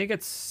lottery? I think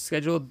it's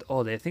scheduled.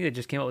 I think they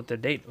just came out with their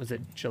date. Was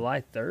it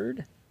July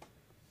 3rd?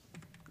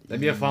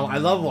 That'd be a fun. I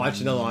love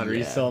watching the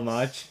lottery so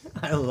much.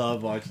 I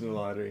love watching the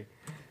lottery.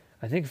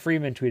 I think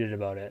Freeman tweeted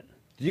about it.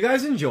 Do you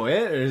guys enjoy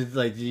it, or is,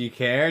 like, do you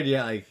care? Do you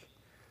like?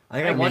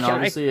 I watch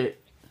obviously.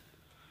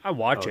 I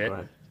watch it.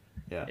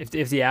 Yeah. If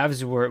the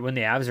Avs when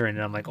the Avs are in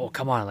it, I'm like, oh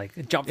come on,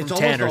 like jump from it's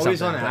 10 or almost something.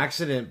 always on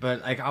accident,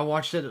 but like I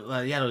watched it. It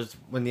was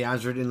when the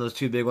Avs were in those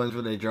two big ones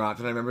where they dropped,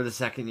 and I remember the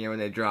second year when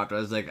they dropped, I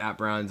was like at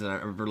Browns, and I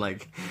remember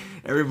like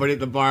everybody at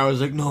the bar was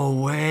like, no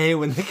way,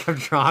 when they kept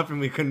dropping,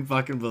 we couldn't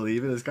fucking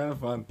believe it. It was kind of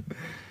fun.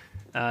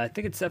 I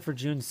think it's set for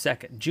June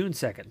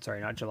 2nd.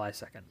 Sorry, not July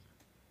 2nd.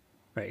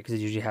 Right, because it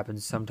usually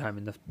happens sometime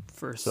in the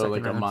first. So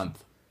like round. a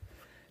month.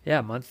 Yeah,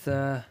 a month.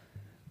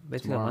 Basically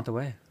Tomorrow. a month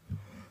away.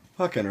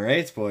 Fucking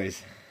right,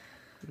 boys.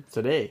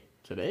 Today?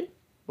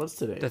 What's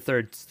today? The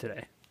 3rd's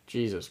today.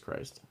 Jesus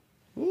Christ.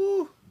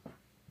 Woo.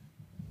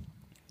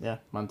 Yeah,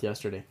 month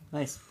yesterday.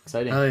 Nice,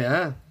 exciting. Oh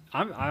yeah.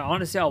 I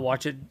honestly, I'll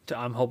watch it.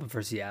 I'm hoping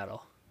for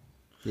Seattle.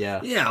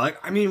 Yeah. Yeah, like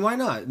I mean, why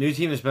not? New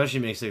team especially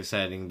makes it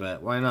exciting,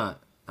 but why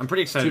not? I'm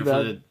pretty excited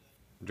for the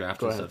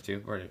draft and stuff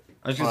too.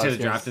 I was gonna say the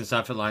draft and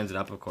stuff. It lines it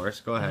up, of course.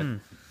 Go ahead.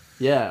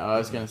 Yeah, I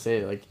was gonna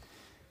say like,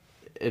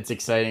 it's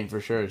exciting for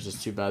sure. It's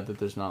just too bad that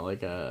there's not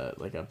like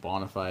a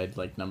bona fide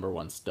like number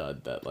one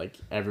stud that like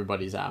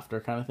everybody's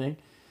after kind of thing.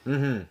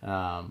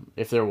 Mm-hmm.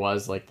 If there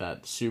was like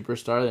that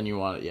superstar, then you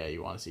want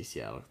to see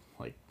Seattle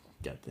like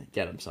get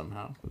him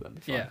somehow. That'd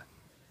be fun. Yeah.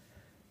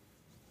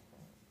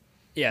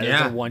 Yeah,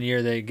 there's a 1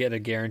 year they get a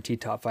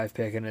guaranteed top 5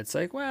 pick, and it's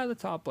like, well, the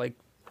top like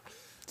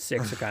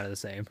 6 are kind of the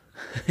same.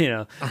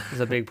 It's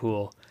a big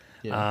pool.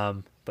 Yeah.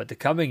 But the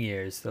coming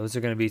years, those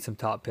are going to be some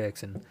top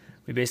picks, and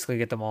we basically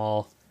get them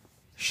all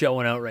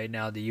showing out right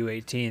now. The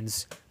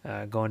U18s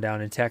going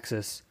down in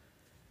Texas.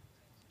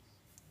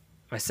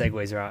 My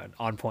segues are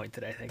on point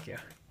today. Thank you.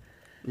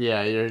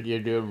 Yeah, you're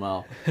doing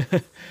well.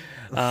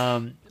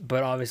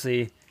 But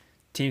obviously,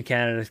 Team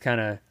Canada's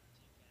kind of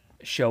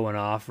showing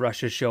off.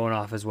 Russia's showing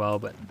off as well,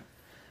 but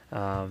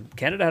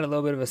Canada had a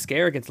little bit of a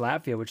scare against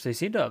Latvia, which they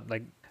seem to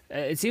like.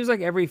 It seems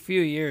like every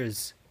few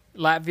years,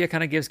 Latvia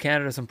kind of gives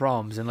Canada some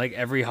problems in like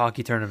every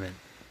hockey tournament.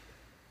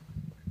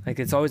 Like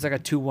it's always like a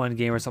 2-1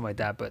 game or something like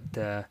that, but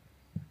they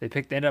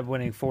ended up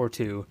winning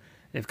 4-2.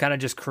 They've kind of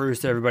just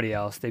cruised to everybody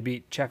else. They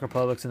beat Czech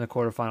Republic in the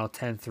quarterfinal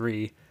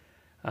 10-3.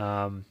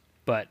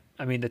 But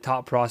I mean, the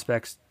top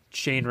prospects,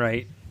 Shane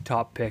Wright,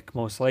 top pick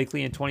most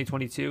likely in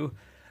 2022.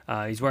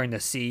 He's wearing the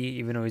C,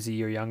 even though he's a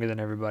year younger than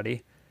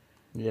everybody.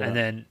 Yeah. And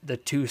then the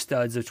two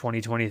studs of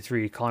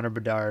 2023, Connor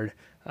Bedard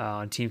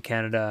on Team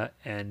Canada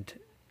and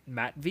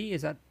Matt V.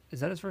 Is that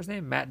his first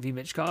name? Matt V.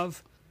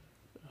 Michkov.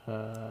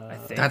 I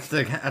think That's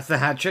the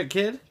hat trick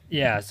kid.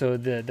 Yeah. So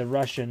the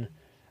Russian.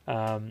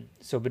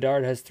 So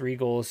Bedard has 3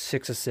 goals,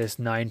 6 assists,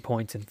 9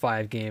 points in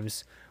 5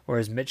 games,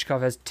 whereas Michkov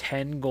has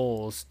 10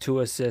 goals, 2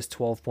 assists,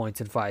 12 points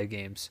in 5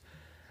 games.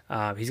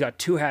 He's got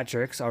 2 hat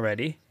tricks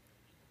already.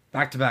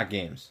 Back-to-back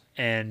games.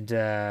 And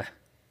I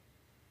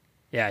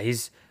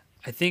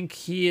think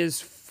he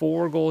is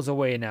 4 goals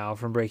away now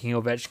from breaking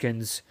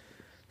Ovechkin's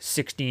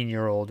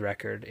 16-year-old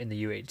record in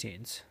the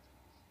U18s.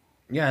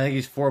 Yeah, I think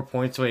he's 4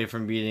 points away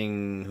from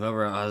beating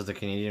whoever has the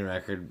Canadian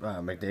record,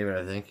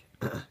 McDavid, I think,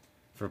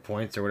 for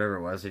points or whatever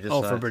it was. They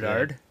just for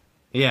Bedard?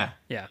 Yeah.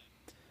 Yeah.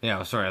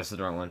 Yeah, sorry, that's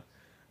the wrong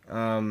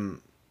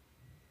one.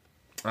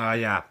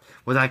 Yeah.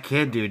 Well, that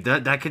kid, dude,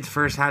 that kid's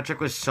first hat trick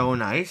was so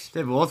nice.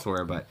 They both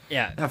were, but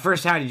Yeah. that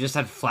first hat, he just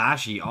had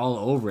flashy all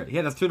over it. He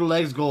had a through the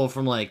legs goal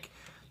from like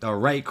the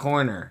right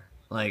corner.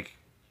 Like,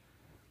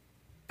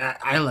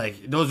 I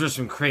like those were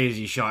some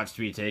crazy shots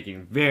to be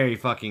taking. Very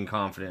fucking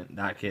confident,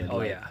 that kid. Oh,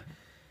 like, yeah.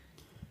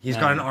 He's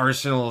got an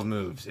arsenal of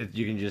moves.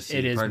 You can just see.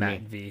 It is Pardon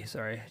Matt me. V.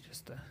 Sorry.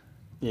 Just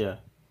Yeah.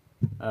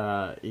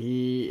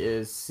 He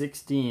is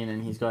 16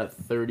 and he's got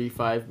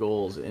 35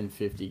 goals in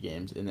 50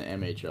 games in the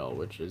MHL,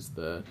 which is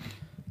the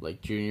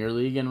like junior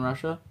league in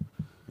Russia.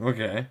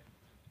 Okay.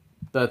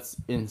 That's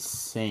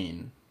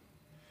insane.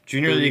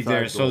 Junior league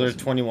there, 35 so they're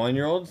goals.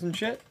 21-year-olds and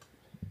shit?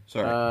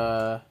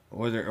 Sorry.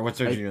 What's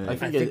their I- junior I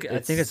league? I think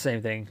it's the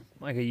same thing,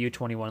 like a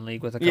U21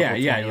 league with a couple Yeah,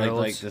 yeah,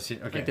 20-year-olds, like the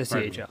okay, like the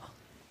pardon me. CHL.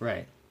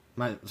 Right.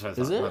 Sorry,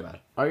 Is my it? bad.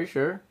 Are you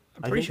sure?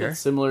 I'm I pretty think sure. it's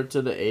similar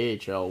to the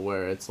AHL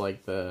where it's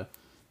like the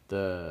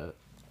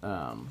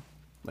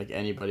like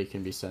anybody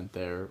can be sent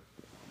there,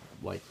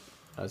 like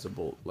as a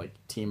like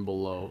team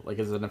below, like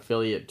as an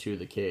affiliate to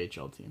the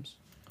KHL teams.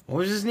 What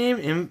was his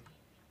name?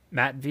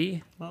 Matt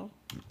V. Well,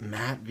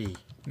 Matt V.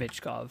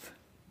 Mitchkov.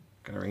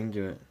 Got a ring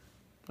to it.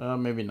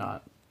 maybe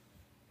not.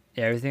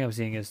 Yeah, everything I'm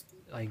seeing is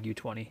like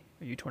U20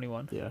 or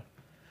U21. Yeah.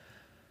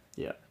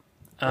 Yeah.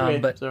 Okay,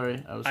 but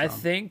sorry, I was I wrong.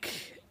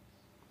 think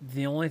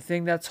the only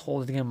thing that's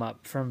holding him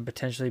up from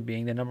potentially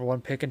being the number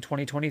one pick in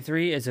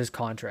 2023 is his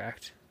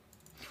contract.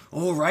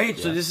 Oh, right.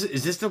 So Yeah.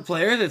 is this the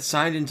player that's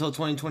signed until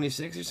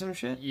 2026 or some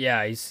shit?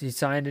 Yeah, he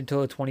signed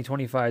until the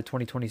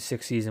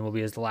 2025-2026 season will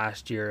be his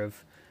last year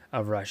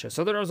of Russia.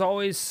 So there's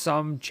always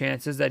some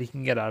chances that he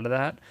can get out of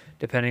that,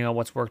 depending on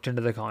what's worked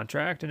into the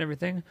contract and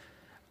everything.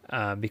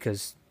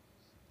 Because,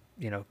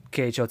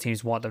 KHL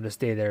teams want them to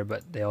stay there,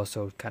 but they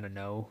also kind of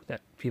know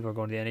that people are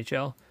going to the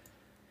NHL.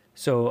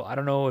 So I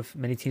don't know if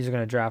many teams are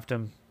going to draft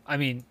him. I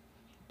mean,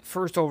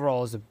 first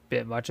overall is a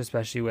bit much,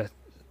 especially with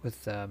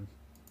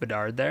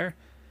Bedard there.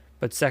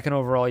 But second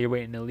overall, you're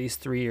waiting at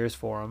least 3 years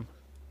for him.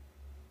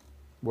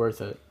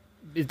 Worth it.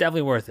 It's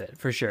definitely worth it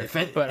for sure.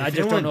 But I if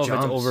just don't anyone know if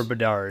jumps- it's over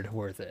Bedard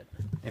worth it.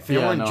 If Yeah,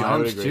 anyone no, I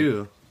would jumps agree.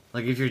 too,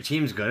 like if your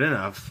team's good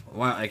enough,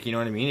 why? Like you know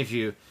what I mean? If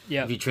you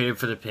traded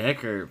for the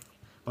pick, or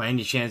by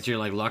any chance you're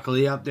like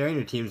luckily up there and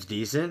your team's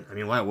decent, I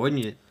mean, why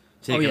wouldn't you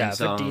take him and If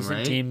sell a him, decent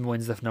right? team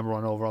wins the number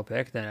one overall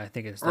pick, then I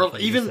think it's Or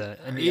definitely even- just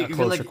a even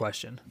closer like-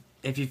 question.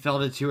 If you fell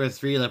to 2 or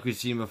 3, like we've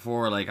seen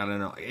before, like I don't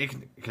know,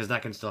 because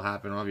that can still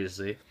happen.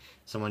 Obviously,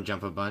 someone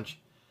jump a bunch.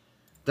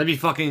 That'd be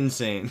fucking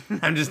insane.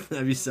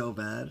 That'd be so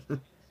bad.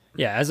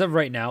 Yeah, as of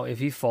right now, if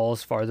he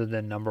falls farther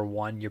than number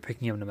one, you're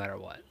picking him no matter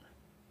what.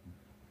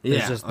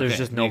 There's just okay,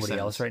 makes nobody sense.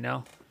 else right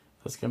now.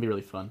 That's gonna be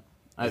really fun.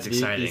 It's These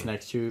exciting.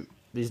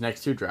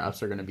 next two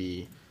drafts are gonna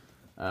be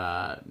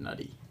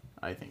nutty.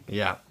 I think.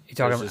 Yeah. You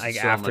talking There's like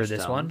just so after much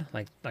this talent.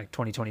 one, like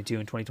 2022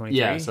 and 2023?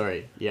 Yeah,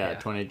 sorry. Yeah, Yeah.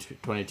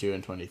 22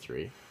 and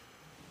 23.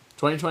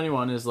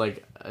 2021 is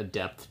like a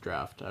depth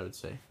draft, I would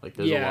say. Like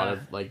there's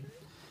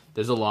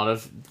a lot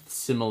of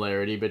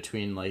similarity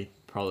between like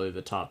probably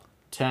the top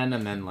 10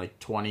 and then like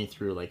 20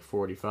 through like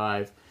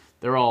 45.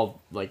 They're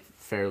all like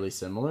fairly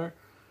similar.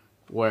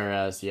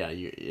 Whereas you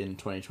in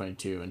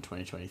 2022 and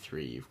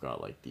 2023 you've got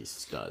like these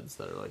studs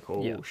that are like,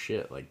 oh Yeah.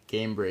 shit, like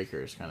game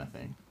breakers kind of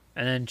thing.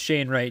 And then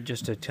Shane Wright,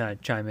 just to kind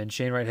of chime in,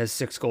 Shane Wright has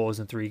 6 goals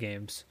in 3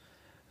 games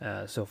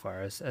so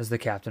far as the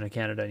captain of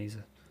Canada, and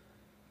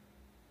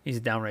he's a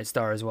downright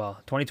star as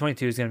well.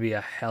 2022 is going to be a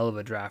hell of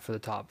a draft for the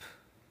top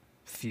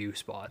few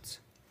spots.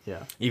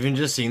 Yeah. Even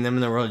just seeing them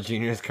in the World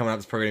Juniors coming up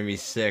is probably gonna be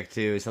sick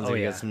too. It sounds Oh, like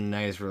you yeah. got some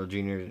nice World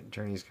Junior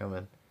tourneys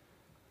coming.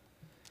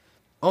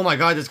 Oh my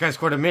God, this guy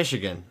scored a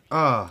Michigan.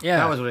 Oh, Yeah.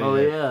 that was what he Oh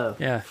did. yeah.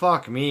 Yeah,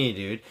 Fuck me,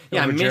 dude.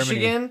 Yeah, Over Germany.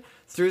 Michigan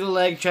through the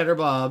leg, Cheddar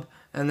Bob,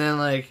 and then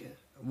like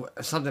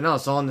something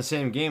else all in the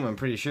same game. I'm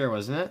pretty sure,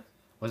 wasn't it?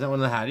 Was that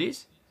one of the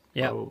Hatties?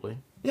 yeah. Probably.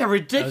 Yeah, That was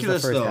the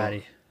ridiculous first though.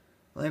 Hattie.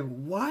 Like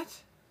what?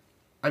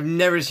 I've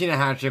never seen a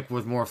hat trick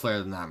with more flair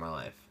than that in my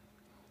life.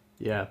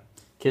 Yeah.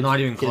 Kid's,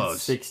 Not even kid's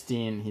close.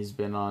 16. He's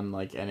been on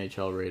like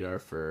NHL radar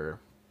for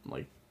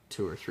like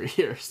 2 or 3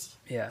 years.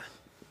 Yeah.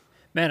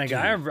 Man, a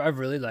guy I've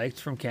really liked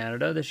from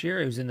Canada this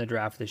year, who's in the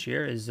draft this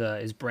year, is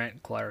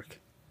Brant Clark.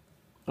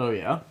 Oh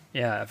yeah.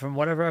 Yeah, from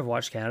whatever I've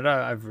watched Canada,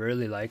 I've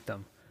really liked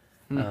him.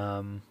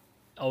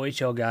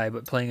 OHL guy,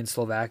 but playing in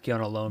Slovakia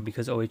on a loan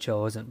because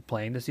OHL wasn't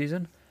playing this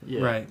season.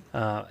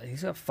 Yeah.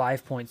 He's got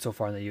 5 points so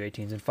far in the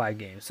U18s in 5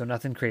 games, so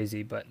nothing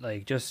crazy, but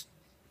like just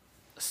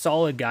a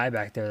solid guy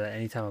back there. That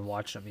anytime I've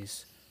watched him,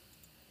 he's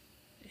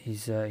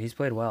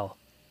played well.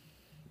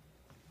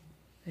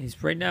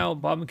 He's right now.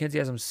 Bob McKenzie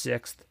has him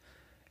 6th.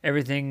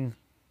 Everything,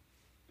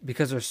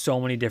 because there's so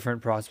many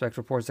different prospect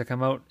reports that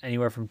come out,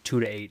 anywhere from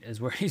 2 to 8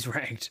 is where he's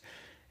ranked,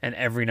 and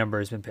every number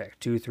has been picked: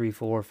 2, 3,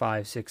 4,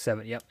 5, 6,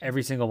 7. Yep,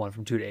 every single one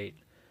from 2 to 8.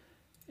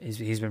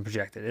 He's been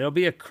projected. It'll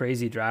be a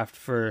crazy draft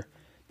for.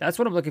 That's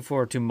what I'm looking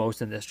forward to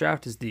most in this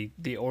draft. Is the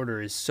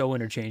order is so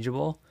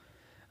interchangeable,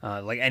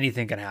 like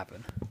anything can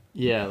happen.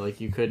 Yeah, like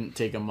you couldn't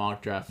take a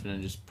mock draft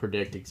and just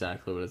predict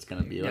exactly what it's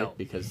gonna be No. like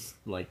because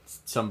like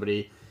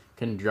somebody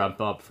can jump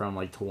up from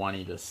like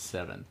 20 to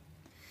 7.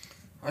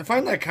 I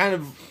find that kind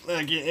of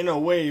like in a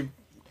way,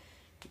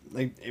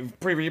 like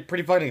pretty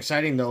fucking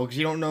exciting though, because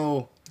you don't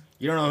know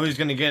who's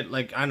gonna get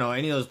like I don't know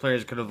any of those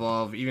players could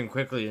evolve even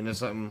quickly into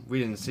something we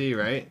didn't see,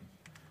 right?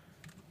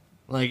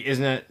 Like, is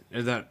that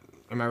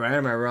am I right or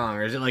am I wrong,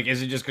 or is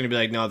it just gonna be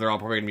like no, they're all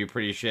probably gonna be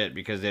pretty shit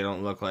because they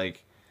don't look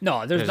like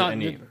No, there's There's not.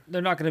 any-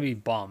 They're not going to be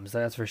bums.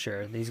 That's for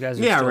sure. These guys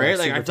are Yeah, still right.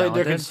 Like super I feel like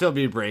there could talented. still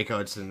be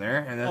breakouts in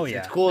there, and that's, Oh, yeah.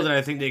 it's cool that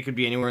I think they could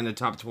be anywhere in the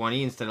top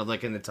 20 instead of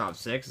like in the top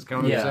 6. Is kind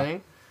of what Yeah. I'm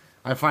saying.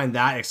 I find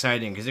that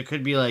exciting because it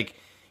could be like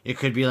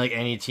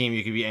any team.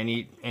 You could be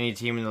any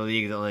team in the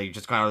league that like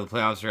just got out of the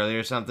playoffs early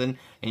or something,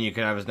 and you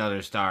could have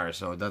another star.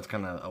 So that's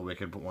kind of a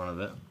wicked one of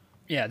it.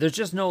 Yeah, there's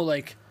just no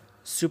like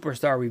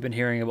superstar we've been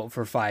hearing about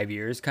for 5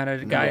 years kind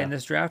of guy Yeah, in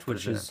this draft,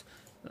 which sure. is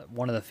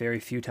one of the very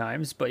few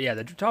times. But yeah,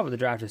 the top of the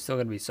draft is still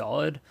going to be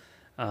solid.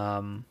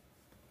 And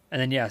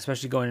then yeah,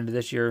 especially going into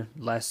this year,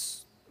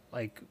 less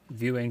like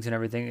viewings and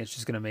everything. It's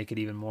just going to make it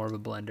even more of a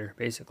blender,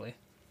 basically.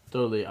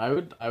 Totally. I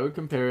would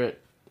compare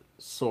it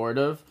sort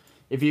of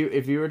if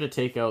you were to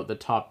take out the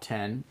top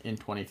 10 in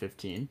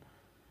 2015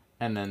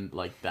 and then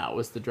like that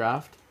was the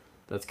draft.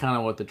 That's kind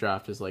of what the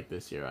draft is like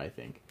this year, I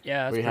think.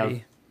 Yeah, that's We have-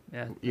 pretty.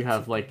 Yeah, You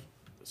have like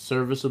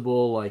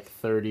serviceable like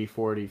 30,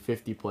 40,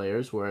 50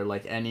 players where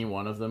like any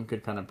one of them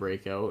could kind of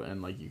break out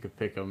and like you could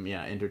pick them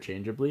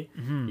interchangeably.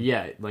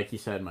 Yeah, like you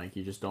said, Mike,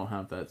 you just don't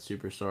have that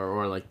superstar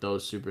or like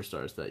those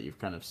superstars that you've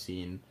kind of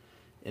seen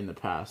in the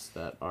past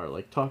that are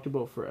like talked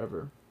about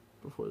forever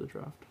before the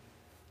draft.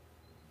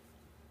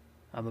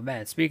 but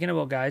man, speaking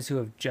about guys who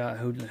have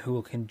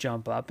who can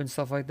jump up and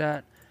stuff like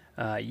that,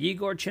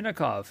 Yegor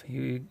Chinnikov,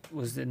 he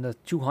was in the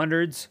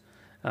 200s,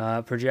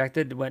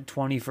 projected, went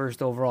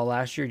 21st overall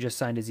last year, just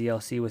signed his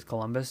ELC with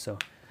Columbus, so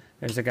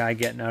there's a guy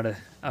getting out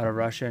of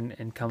Russia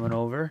and coming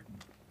over.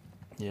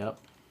 Yep.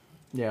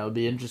 Yeah, it'll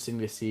be interesting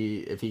to see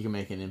if he can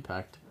make an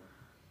impact.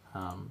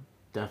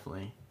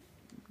 Definitely.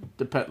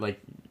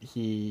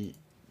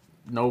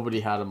 Nobody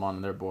had him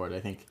on their board. I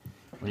think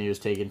when he was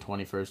taken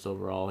 21st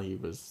overall, he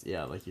was,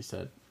 yeah, like you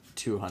said,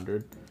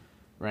 200,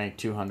 ranked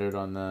 200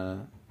 on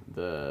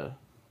the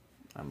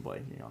I'm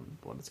blanking on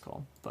what it's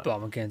called. But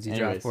Bob McKenzie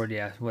draft anyways. board,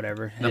 yeah,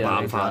 whatever. The Yeah,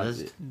 Bob they dropped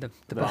Fathers. it.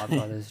 The Bob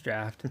Brothers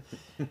draft.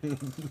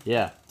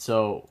 Yeah,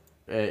 so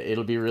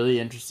it'll be really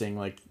interesting,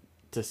 like,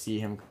 to see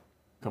him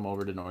come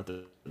over to North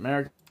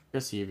America,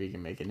 see if he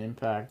can make an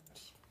impact.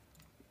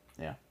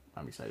 Yeah,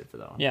 I'm excited for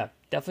that one. Yeah,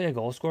 definitely a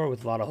goal scorer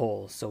with a lot of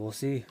holes. So we'll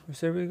see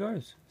where he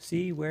goes.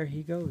 See where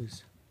he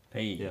goes.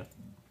 Hey, Yeah.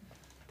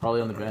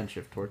 Probably on the bench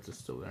if Torts is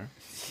still there.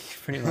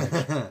 Pretty much.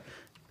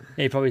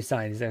 Yeah, he probably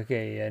signed. He's like,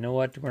 okay, you know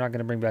what? We're not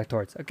gonna bring back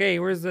Torts. Okay,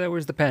 where's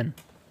the pen?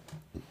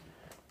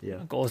 Yeah.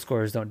 Goal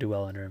scorers don't do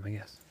well under him, I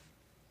guess.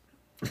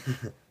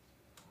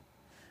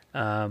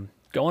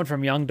 Going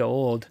from young to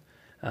old.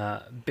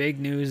 Big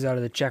news out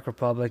of the Czech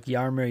Republic.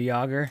 Jaromir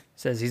Jagr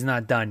says he's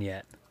not done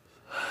yet.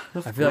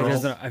 I feel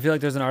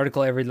like there's an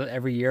article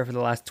every year for the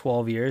last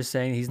 12 years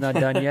saying he's not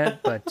done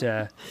yet. But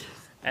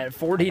at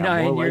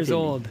 49 more years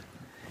liking. old,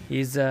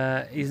 he's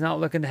not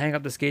looking to hang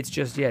up the skates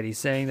just yet. He's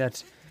saying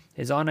that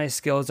his on-ice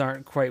skills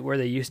aren't quite where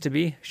they used to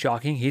be.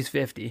 Shocking. He's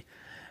 50,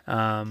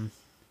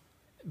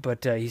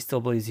 but he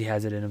still believes he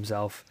has it in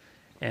himself,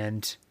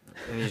 and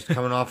and he's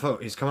coming off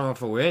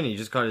a win. He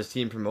just got his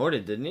team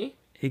promoted, didn't he?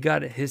 he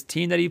got his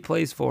team that he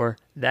plays for,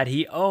 that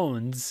he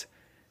owns,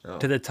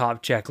 to the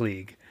top Czech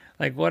league.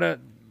 Like, what a...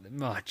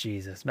 Oh,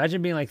 Jesus.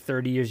 Imagine being like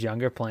 30 years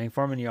younger playing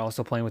for him and you're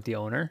also playing with the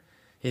owner.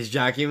 He's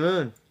Jackie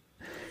Moon.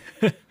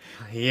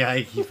 Yeah,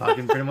 he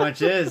fucking pretty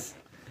much is.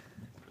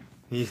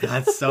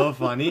 That's so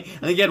funny.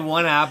 I think he had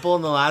one apple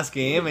in the last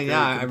game, and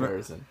yeah,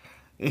 Comparison.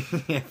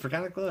 yeah, we're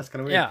kind of close,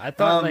 kind of weird. Yeah,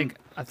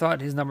 I thought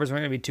his numbers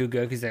weren't going to be too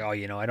good because like,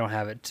 I don't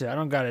have it. I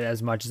don't got it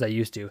as much as I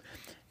used to.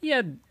 He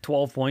had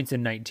 12 points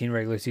in 19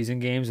 regular season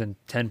games and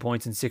 10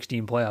 points in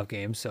 16 playoff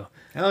games. So,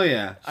 Hell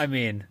yeah. I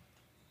mean,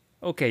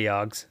 okay,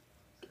 Yogs.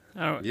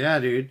 Yeah,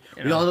 dude.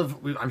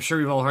 You I'm sure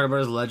we've all heard about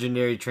his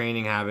legendary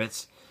training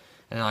habits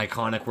and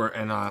iconic work,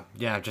 and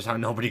just how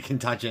nobody can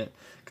touch it.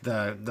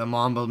 The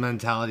Mamba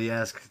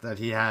mentality-esque that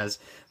he has.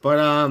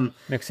 But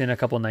Mix in a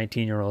couple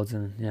 19-year-olds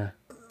and yeah.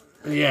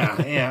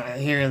 yeah,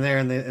 here and there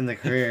in the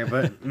career.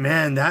 But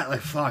man, that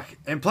like fuck.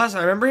 And plus,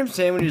 I remember him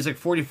saying when he was like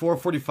 44,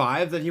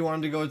 45 that he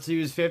wanted to go to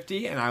his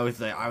 50, and I was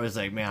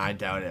like, man, I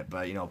doubt it.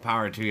 But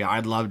power to you.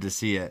 I'd love to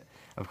see it.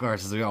 Of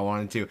course, as we all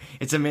wanted to.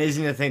 It's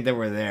amazing to think that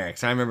we're there.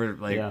 Because I remember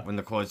when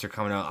the quotes are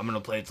coming out, I'm gonna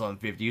play till I'm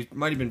 50. You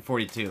might have been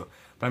 42,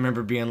 but I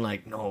remember being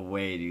like, no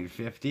way, dude,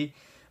 50.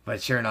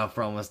 But sure enough,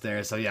 we're almost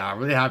there. So yeah, I'm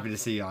really happy to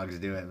see Yogs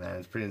do it, man.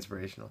 It's pretty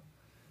inspirational.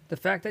 The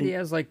fact that he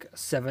has like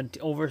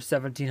over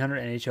 1,700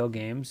 NHL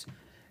games,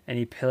 and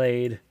he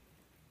played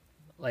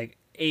like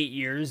 8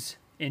 years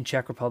in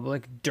Czech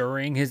Republic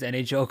during his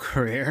NHL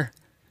career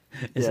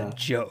is a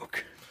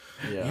joke.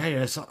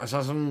 Yeah. I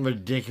saw some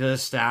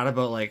ridiculous stat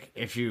about like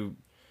if you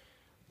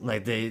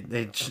like they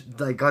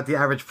like got the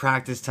average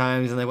practice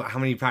times and like how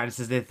many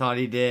practices they thought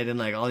he did and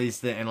like all these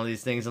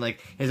things and like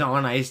his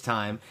on ice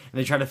time, and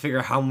they try to figure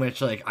out how much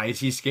like ice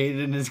he skated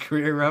in his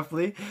career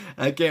roughly.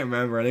 I can't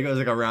remember. I think it was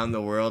like around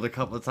the world a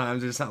couple of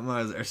times or something.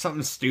 Or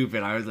something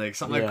stupid. I was like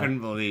something I couldn't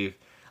believe.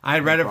 I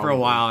had read it for a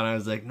while and I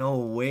was like, no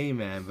way,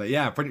 man. But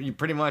yeah,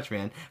 pretty much,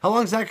 man. How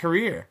long's that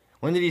career?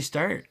 When did he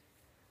start?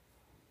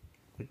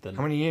 Like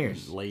How many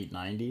years? Late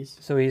 90s.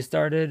 So he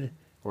started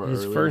Or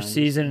his early first 90s.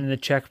 season in the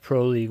Czech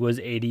Pro League was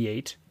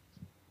 88.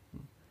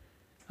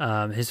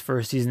 His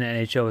first season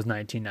in NHL was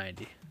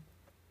 1990.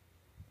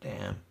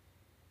 Damn.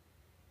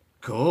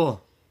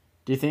 Cool.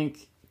 Do you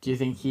think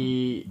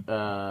he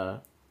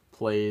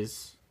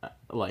plays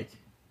like?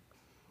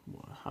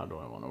 How do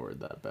I want to word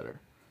that better?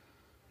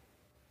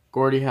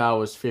 Gordie Howe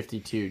was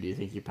 52. Do you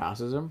think he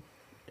passes him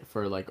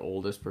for like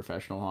oldest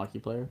professional hockey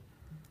player?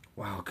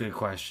 Wow, good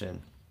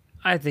question.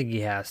 I think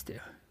he has to.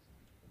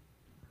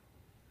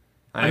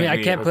 I mean,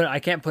 agree. I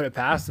can't put it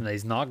past him that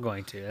he's not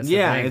going to. That's the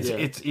Yeah, thing.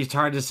 it's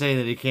hard to say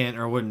that he can't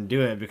or wouldn't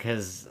do it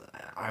because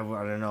I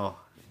don't know.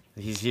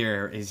 He's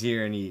here,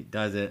 and he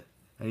does it,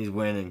 and he's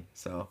winning.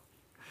 So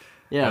I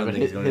Yeah, don't but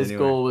think he's going his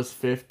anywhere. goal was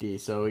 50,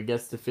 so he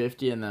gets to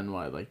 50, and then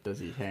what? Like, does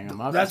he hang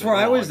him up? That's He's where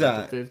like, I "Oh, was got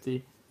to at."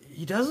 50.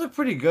 He does look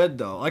pretty good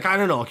though. Like I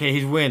don't know. Okay,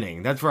 he's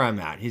winning. That's where I'm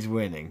at. He's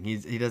winning.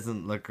 He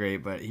doesn't look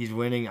great, but he's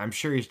winning. I'm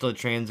sure he still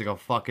trains like a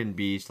fucking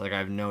beast. Like I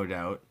have no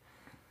doubt.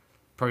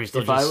 Probably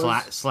still If I just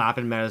was-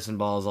 slapping medicine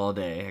balls all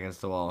day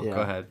against the wall. Yeah.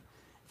 Go ahead.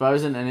 If I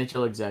was an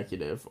NHL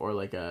executive or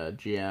like a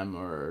GM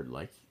or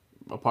like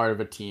a part of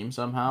a team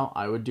somehow,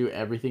 I would do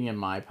everything in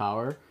my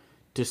power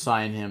to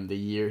sign him the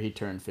year he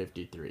turned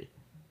 53.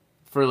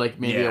 For like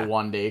maybe Yeah. a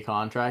 1-day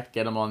contract,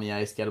 get him on the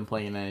ice, get him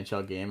playing an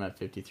NHL game at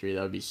 53.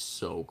 That would be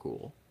so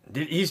cool.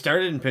 Did he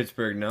started in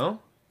Pittsburgh? No.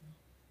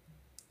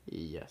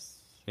 Yes.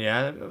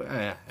 Yeah. I knew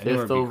it'd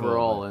Fifth be cool,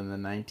 overall but- in the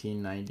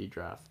 1990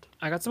 draft.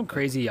 I got some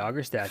crazy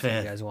Yager stats if you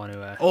Fifth. guys want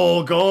to.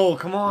 Oh, go!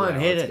 Come on, Yeah,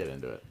 hit let's it. get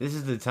into it. This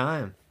is the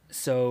time.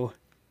 So,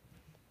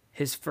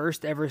 his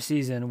first ever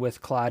season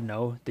with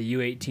Kladno, the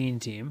U18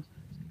 team,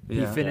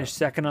 he Yeah. finished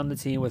second on the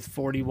team with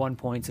 41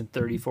 points in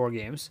 34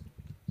 games.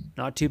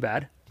 Not too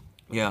bad.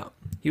 Yeah.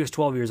 He was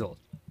 12 years old.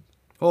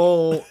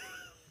 Oh.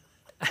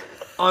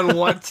 On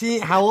what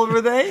team? How old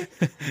were they?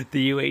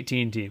 The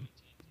U18 team.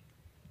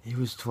 He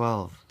was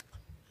 12.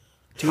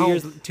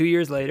 2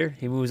 years later,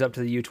 he moves up to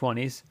the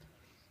U20s.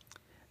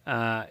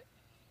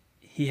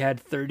 He had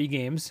 30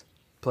 games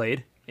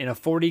played in a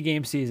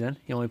 40-game season.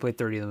 He only played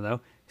 30 of them though.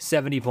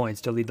 70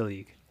 points to lead the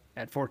league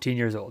at 14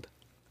 years old.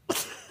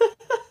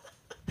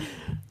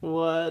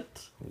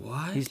 What?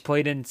 What? He's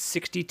played in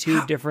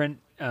 62 different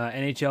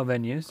NHL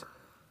venues.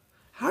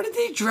 How did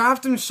they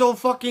draft him so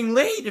fucking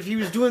late if he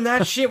was doing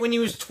that shit when he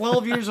was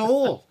 12 years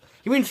old?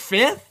 He went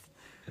 5th?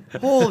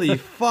 Holy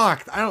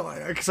fuck. I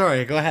don't.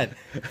 Sorry, go ahead.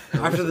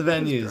 After the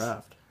venues.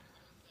 Draft.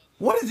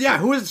 What is. Yeah,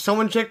 who is.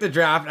 Someone check the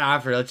draft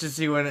after. Let's just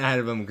see what ahead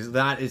of him because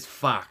that is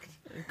fucked.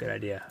 Good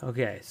idea.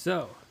 Okay,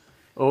 so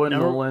Owen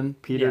Number- Nolan,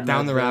 Peter yeah.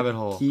 Down the Nedved, rabbit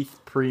hole. Keith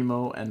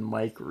Primo, and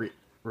Mike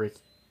Ricci.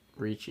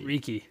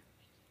 Ricci.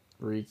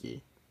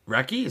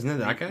 Recky? Isn't it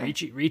that guy?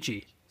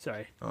 Ricci.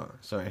 Sorry. Oh,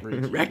 sorry.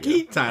 Ricci,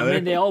 Recky? yeah. Tyler? I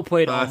mean, they all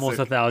played Classic. almost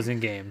 1,000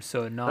 games,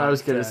 so not. I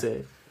was gonna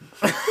say.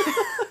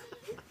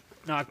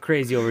 not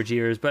crazy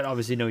overachievers, but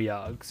obviously no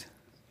Yogs.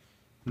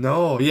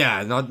 No,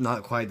 yeah,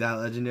 not quite that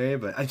legendary,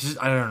 but I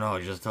don't know,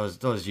 just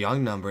those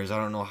young numbers. I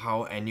don't know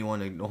how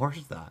anyone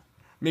ignores that.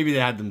 Maybe they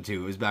had them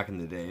too. It was back in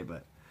the day,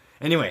 but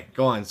anyway,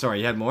 go on.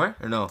 Sorry, you had more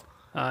or no?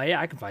 Yeah,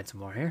 I can find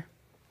some more here.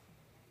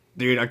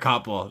 Dude, a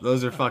couple.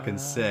 Those are fucking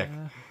sick.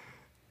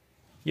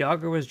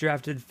 Yager was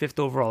drafted 5th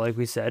overall, like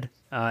we said.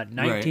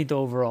 19th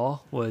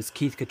overall was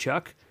Keith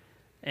Kachuk,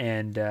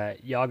 and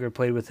Yager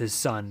played with his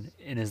son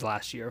in his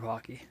last year of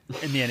hockey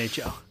in the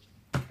NHL.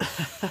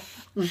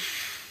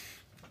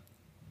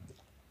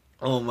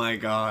 Oh my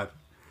god,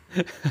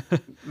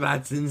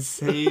 that's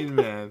insane,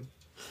 man.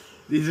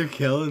 These are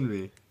killing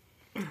me.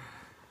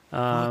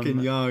 Fucking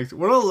Yogs.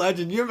 What a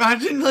legend. You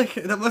imagine, like,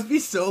 that must be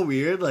so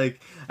weird. Like,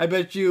 I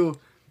bet you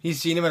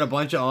he's seen him at a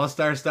bunch of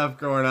All-Star stuff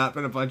growing up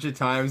and a bunch of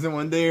times, and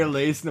one day you're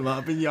lacing him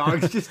up and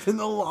Yogs just in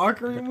the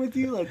locker room with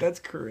you. Like, that's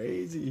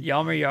crazy.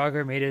 Yalmer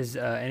Yager made his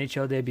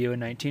NHL debut in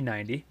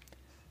 1990.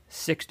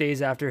 6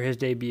 days after his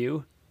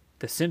debut,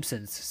 The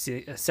Simpsons'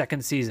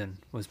 second season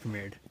was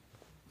premiered.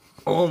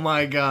 Oh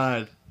my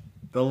god.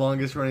 The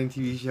longest running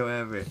TV show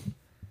ever.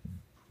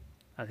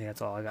 I think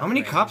that's all I got. How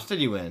many for right cups did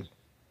he win?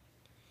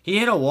 He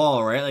hit a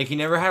wall, right? Like, he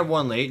never had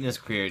one late in his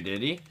career,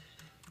 did he? now.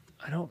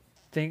 I don't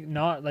think,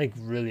 not like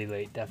really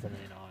late, definitely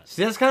not.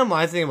 See, that's kind of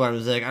my thing about him.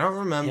 Is like, I don't He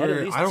remember. had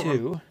at least I don't.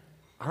 two.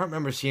 I don't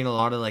remember seeing a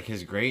lot of like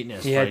his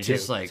greatness. He where had two.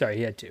 Just like Sorry,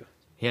 he had two.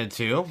 he had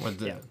two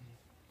with Yeah.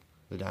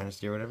 the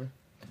dynasty or whatever.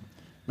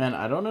 Man,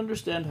 I don't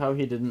understand how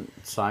he didn't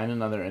sign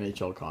another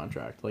NHL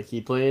contract. Like,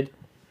 he played.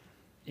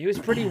 He was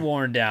pretty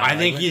worn down. I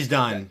think he's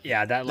done.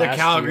 Yeah, that The last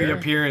Calgary year,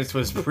 appearance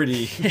was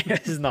pretty.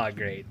 this is not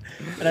great.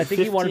 And I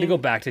think he wanted to 15 go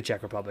back to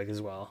Czech Republic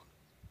as well.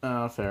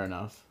 Fair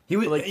enough. He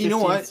was- But, like, you know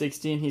what?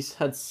 16, he's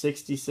had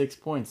 66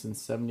 points in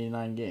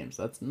 79 games.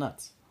 That's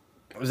nuts.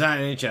 Was that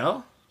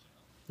NHL?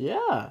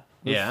 Yeah.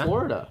 With Yeah.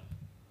 Florida.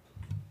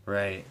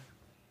 Right.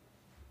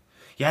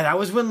 Yeah, that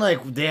was when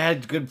like they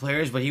had good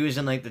players, but he was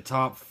in like the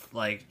top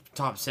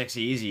 6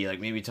 easy, like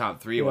maybe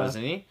top 3, Yeah.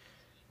 wasn't he?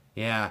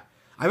 Yeah.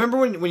 I remember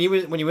when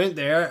he went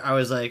there, I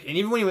was like, and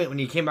even when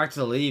he came back to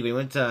the league, we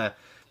went to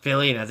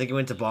Philly, and I think he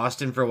went to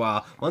Boston for a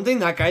while. One thing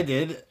that guy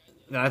did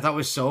that I thought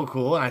was so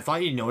cool, and I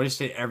thought you noticed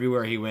it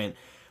everywhere he went,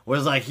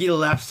 was like he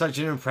left such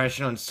an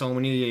impression on so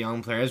many of the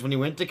young players. When he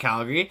went to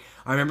Calgary,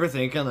 I remember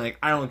thinking like,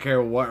 I don't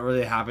care what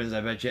really happens.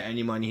 I bet you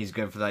any money he's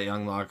good for that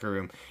young locker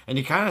room. And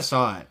you kind of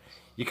saw it.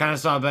 You kind of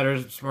saw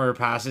better, smarter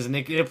passes, and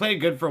they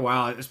played good for a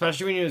while,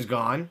 especially when he was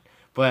gone.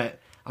 But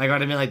I got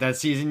to admit, like that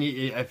season,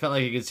 I felt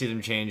like you could see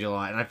them change a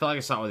lot, and I felt like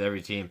I saw it with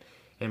every team,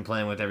 and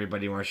playing with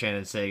everybody, Marchand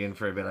and Sagan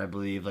for a bit, I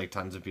believe, like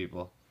tons of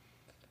people.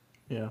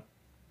 Yeah.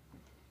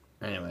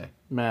 Anyway,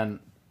 Man,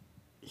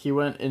 he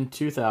went in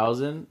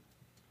 2000.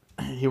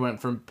 He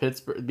went from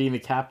Pittsburgh being the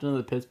captain of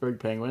the Pittsburgh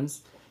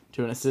Penguins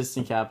to an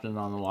assistant captain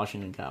on the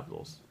Washington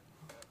Capitals.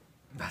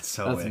 that's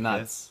so That's wicked.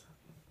 nuts.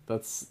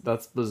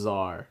 That's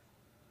bizarre.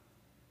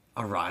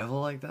 A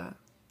rival like that?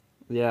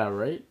 Yeah,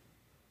 right?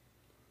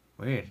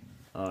 Weird.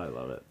 Oh, I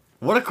love it.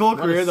 What a cool What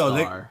a career, though.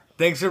 star.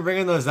 Thanks for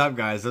bringing those up,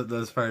 guys.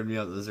 Those fired me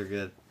up. Those are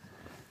good.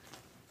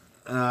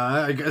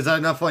 Is that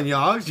enough on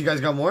Yogs? You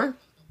guys got more?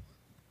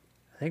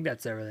 I think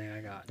that's everything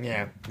I got.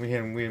 Yeah, we hit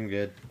him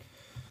good.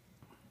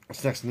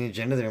 What's next on the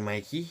agenda there,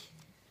 Mikey?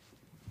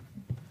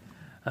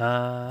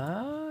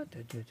 I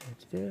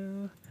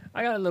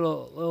got a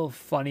little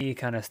funny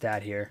kind of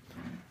stat here.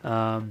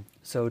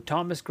 So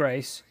Thomas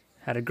Greiss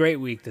had a great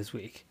week this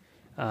week.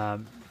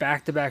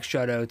 Back-to-back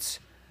shutouts,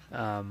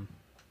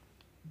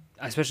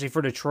 especially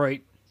for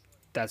Detroit.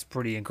 That's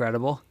pretty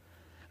incredible.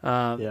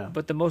 Yeah.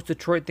 But the most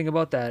Detroit thing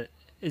about that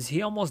is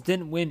he almost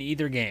didn't win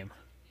either game.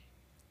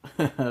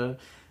 It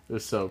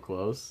was so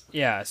close.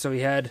 Yeah, so he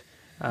had,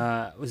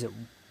 was it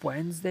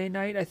Wednesday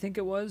night, I think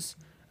it was?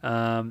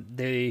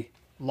 They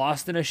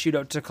lost in a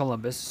shootout to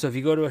Columbus. So if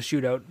you go to a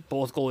shootout,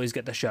 both goalies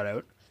get the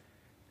shutout.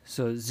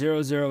 So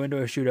 0-0 into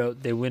a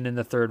shootout, they win in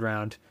the third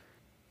round.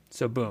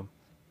 So boom.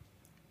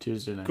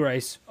 Tuesday night.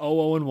 Greiss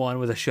 0-1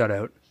 with a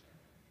shutout.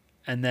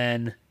 And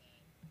then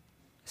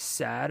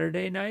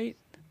Saturday night,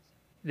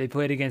 they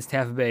played against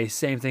Tampa Bay.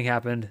 Same thing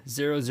happened.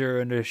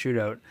 0-0 into a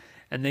shootout.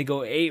 And they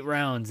go 8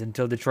 rounds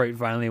until Detroit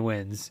finally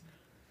wins.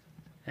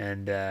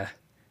 And I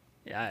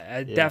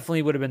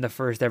definitely would have been the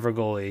first ever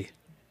goalie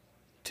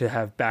to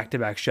have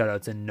back-to-back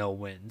shutouts and no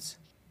wins.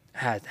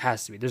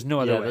 Has to be. There's no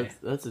other way.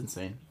 That's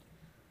insane.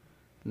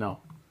 No.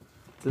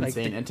 It's Like,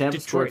 insane. And Tampa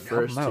Detroit, scored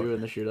help first, 'em out. too,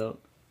 in the shootout.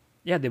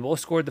 Yeah, they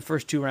both scored the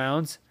first 2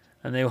 rounds,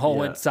 and they all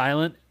went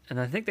silent. And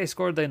I think they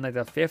scored in like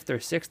the 5th or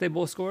 6th. They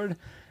both scored,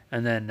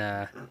 and then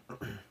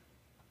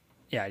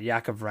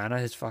Jakub Vrana,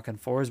 his fucking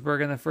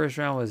Forsberg in the first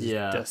round was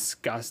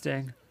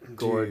disgusting.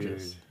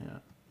 Gorgeous. Dude. Yeah.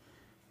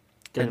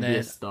 Gonna And be a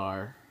then-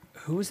 star.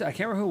 Who was I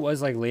can't remember who it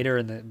was like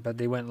later but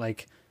they went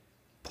like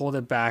pulled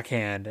it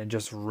backhand and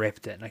just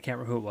ripped it. And I can't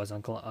remember who it was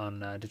on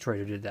Detroit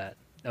who did that.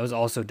 That was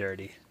also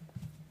dirty.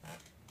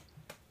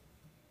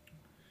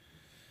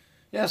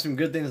 Yeah, some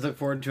good things to look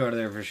forward to out of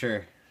there for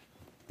sure.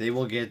 They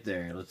will get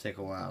there. It'll take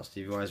a while.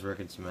 Stevie Y's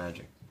working some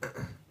magic.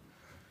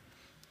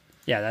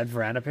 Yeah, that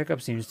Vrana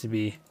pickup seems to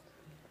be.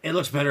 It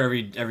looks better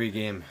every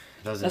game,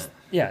 doesn't it?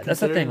 That's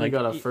the thing. Considering they Like,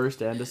 got a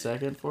first and a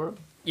second for him.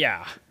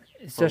 yeah,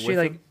 especially with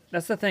like him?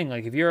 that's the thing.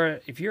 Like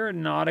if you're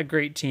not a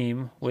great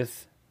team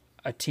with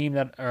a team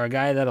that or a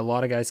guy that a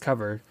lot of guys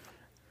cover,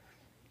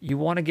 you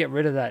want to get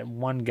rid of that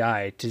one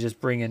guy to just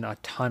bring in a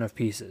ton of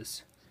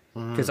pieces.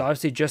 Because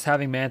obviously just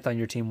having Mantha on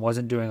your team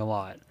wasn't doing a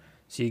lot.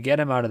 So you get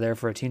him out of there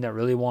for a team that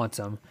really wants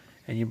him,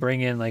 and you bring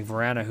in like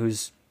Vrana,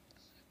 who's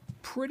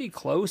pretty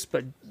close,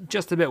 but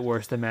just a bit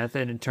worse than Mantha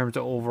in terms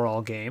of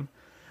overall game.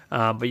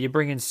 But you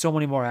bring in so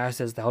many more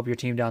assets to help your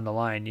team down the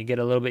line. You get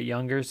a little bit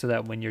younger so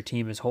that when your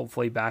team is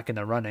hopefully back in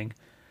the running,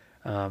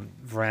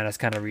 Vrana's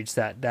kind of reached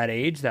that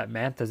age that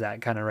Mantha's at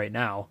kind of right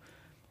now.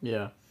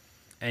 Yeah.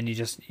 And you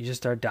just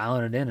start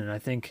dialing it in, and I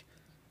think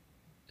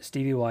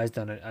Stevie Y's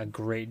done a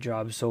great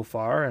job so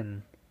far,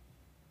 and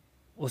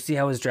we'll see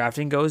how his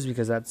drafting goes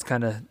because that's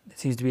kind of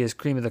seems to be his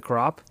cream of the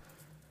crop.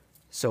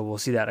 So we'll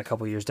see that a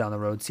couple years down the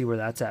road, see where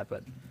that's at.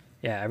 But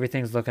yeah,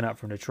 everything's looking up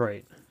from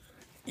Detroit.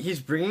 He's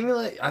bringing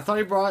I thought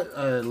he brought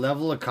a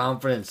level of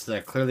confidence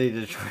that clearly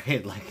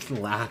Detroit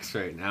lacks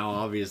right now,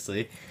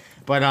 obviously.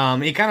 But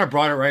he kind of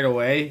brought it right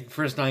away.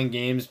 First 9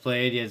 games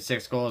played, he had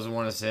 6 goals and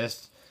 1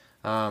 assist.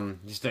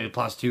 He's still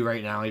 +2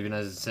 right now, even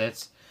as it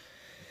sits.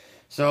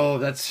 So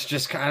that's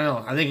just I don't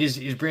know. I think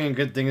he's bringing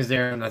good things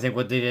there, and I think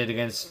what they did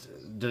against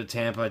the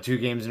Tampa 2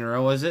 games in a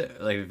row was it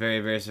very,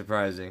 very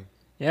surprising.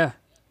 Yeah,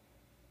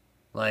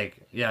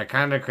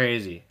 Kind of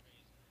crazy.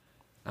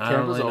 I don't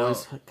Tampa's really know.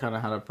 always kind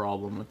of had a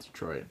problem with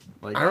Detroit.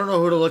 Like I don't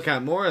know who to look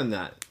at more in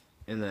that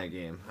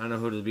game. I don't know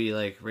who to be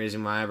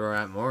raising my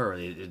eyebrow at more,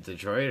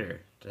 Detroit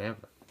or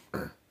Tampa.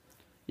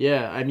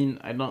 Yeah, I mean,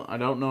 I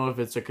don't know if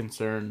it's a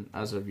concern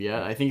as of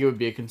yet. I think it would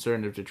be a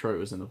concern if Detroit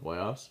was in the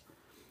playoffs.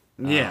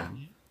 Yeah,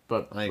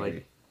 But I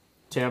agree.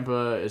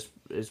 Tampa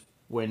is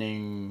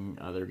winning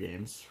other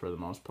games for the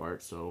most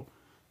part, so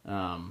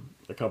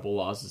a couple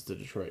losses to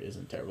Detroit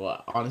isn't terrible.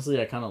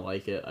 Honestly, I kind of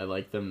like it. I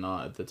like them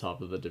not at the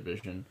top of the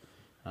division.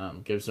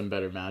 Gives them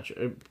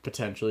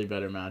potentially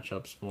better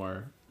matchups,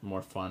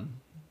 more fun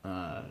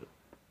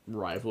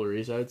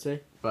rivalries, I would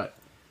say. But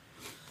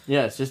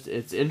yeah,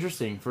 it's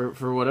interesting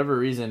for whatever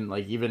reason.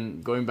 Like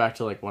even going back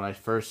to when I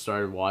first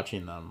started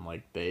watching them,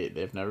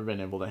 they've never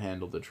been able to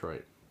handle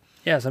Detroit.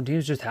 Yeah, some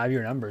teams just have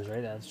your numbers,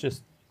 right? That's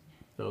just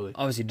Totally.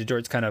 obviously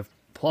Detroit's kind of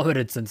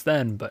plummeted since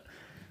then, but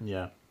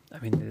Yeah. I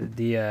mean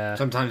the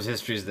Sometimes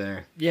history's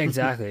there. yeah,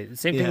 exactly. The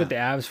same thing Yeah. with the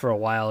Avs for a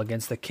while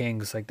against the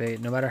Kings. Like they,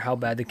 no matter how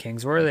bad the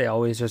Kings were, they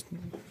always just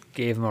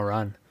gave them a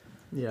run.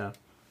 Yeah.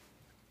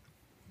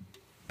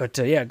 But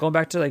yeah, going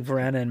back to like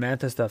Verana and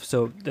Mantha stuff.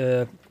 So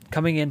the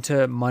coming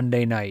into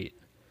Monday night,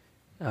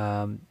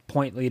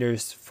 point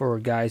leaders for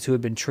guys who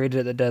have been traded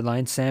at the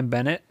deadline. Sam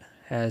Bennett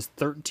has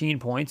 13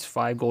 points,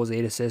 5 goals,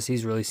 8 assists.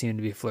 He's really seemed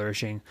to be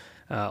flourishing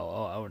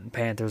out in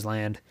Panthers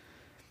land.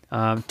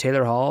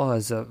 Taylor Hall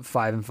has a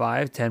 5 and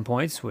 5, 10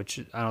 points, which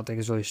I don't think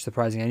is really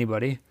surprising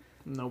anybody.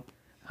 Nope.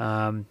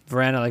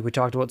 Verana, like we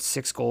talked about,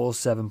 6 goals,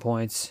 7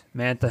 points.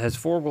 Mantha has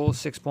 4 goals,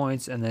 6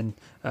 points, and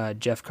then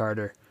Jeff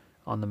Carter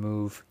on the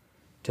move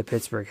to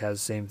Pittsburgh has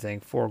the same thing,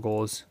 4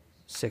 goals,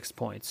 6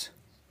 points.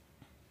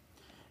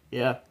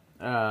 Yeah.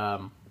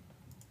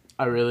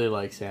 I really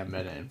like Sam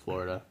Bennett in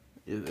Florida.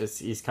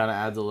 He's kind of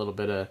adds a little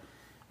bit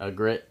of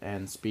grit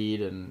and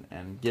speed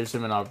and gives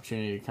him an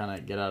opportunity to kind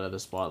of get out of the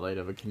spotlight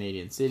of a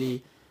Canadian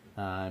city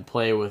and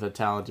play with a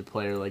talented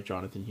player like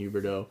Jonathan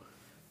Huberdeau.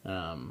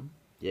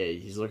 Yeah,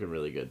 he's looking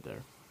really good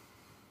there.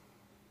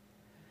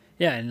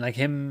 Yeah, and like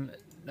him,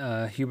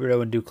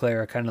 Huberdeau and Duclair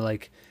are kind of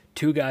like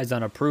two guys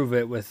on a prove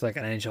it with like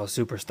an NHL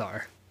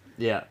superstar.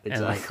 Yeah,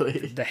 exactly.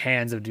 And like the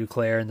hands of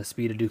Duclair and the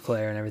speed of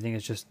Duclair and everything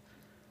is just,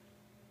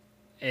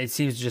 it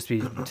seems to just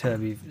be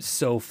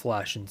so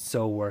flush and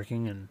so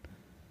working, and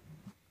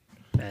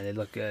man, they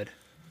look good.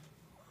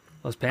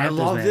 Those Panthers,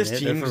 love man, this they're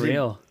team for 'cause they-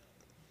 real.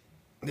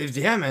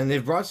 Yeah, man,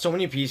 they've brought so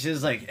many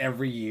pieces like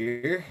every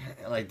year.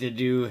 Like they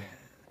do,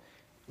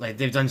 like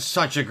they've done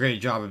such a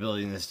great job of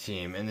building this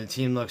team, and the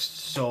team looks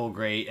so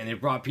great. And they've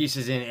brought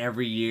pieces in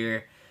every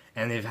year,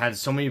 and they've had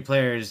so many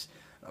players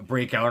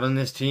break out on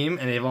this team,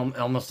 and they've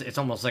it's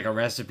almost like a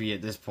recipe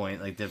at this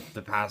point. Like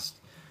the past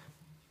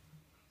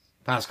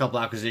couple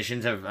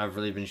acquisitions have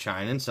really been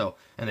shining. So,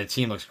 and the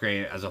team looks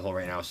great as a whole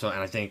right now. So, and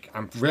I think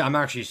I'm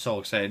actually so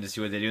excited to see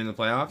what they do in the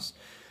playoffs.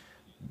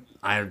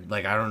 I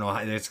don't know.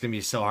 It's gonna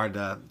be so hard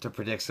to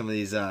predict some of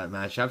these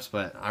matchups,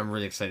 but I'm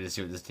really excited to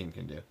see what this team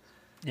can do.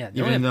 Yeah,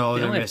 Even though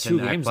they they're only have missing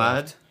 2 games Ekblad,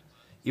 left.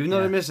 even though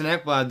Yeah. they're missing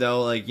Ekblad,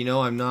 though, like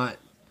I'm not.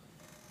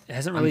 It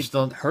hasn't I'm really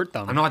still hurt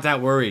them. I'm not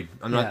that worried.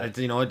 I'm not.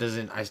 Yeah.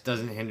 It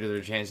doesn't hinder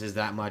their chances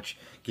that much,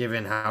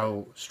 given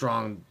how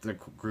strong the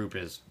group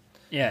is.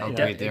 Yeah, How it,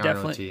 great they it are in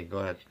definitely OT. Go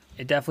ahead.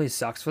 it definitely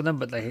sucks for them,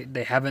 but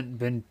they haven't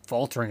been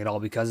faltering at all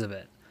because of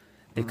it.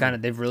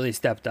 They've really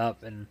stepped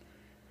up, and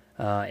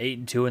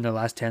 8-2 in their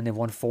last 10. They've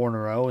won 4 in a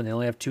row, and they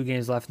only have 2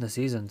 games left in the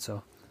season.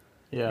 So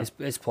Yeah.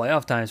 it's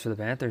playoff times for the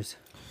Panthers.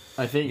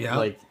 I think Yeah.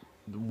 like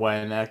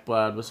when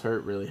Ekblad was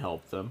hurt really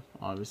helped them.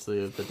 Obviously,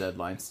 with the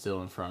deadline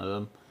still in front of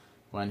them,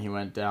 when he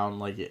went down,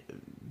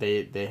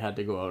 they had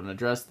to go out and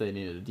address. They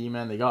needed a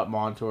D-man. They got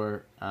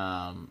Montour,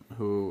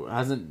 who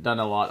hasn't done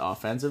a lot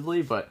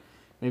offensively, but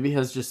maybe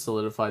has just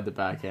solidified the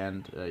back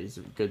end. He's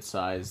a good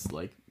size,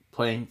 like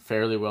playing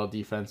fairly well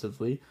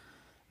defensively.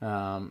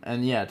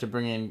 And yeah, to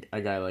bring in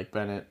a guy like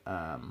Bennett,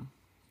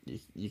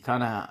 you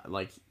kind of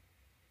like,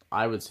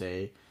 I would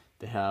say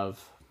they have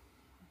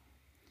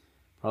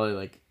probably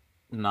like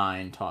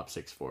 9 top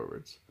 6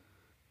 forwards,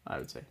 I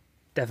would say.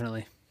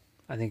 Definitely,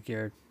 I think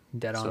you're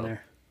dead on So-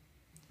 there.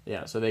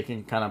 Yeah, so they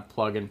can kind of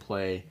plug and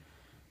play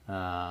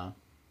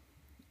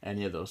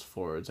any of those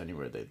forwards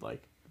anywhere they'd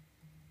like.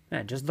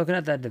 Man, just looking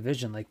at that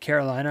division, like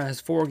Carolina has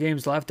 4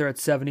 games left. They're at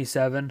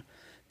 77.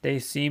 They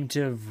seem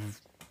to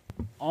have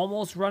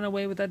almost run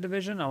away with that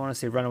division. I want to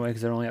say run away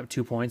because they're only up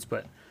 2 points,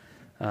 but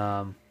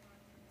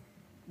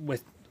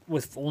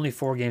with only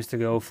 4 games to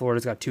go,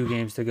 Florida's got 2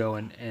 games to go,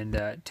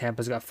 and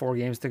Tampa's got 4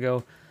 games to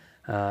go.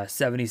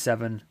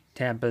 77.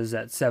 Tampa's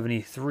at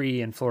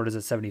 73, and Florida's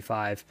at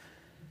 75.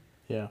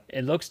 Yeah.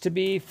 It looks to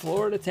be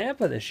Florida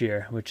Tampa this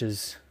year, which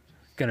is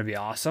going to be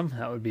awesome.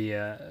 That would be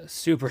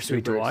super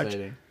sweet to Super watch.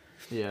 exciting.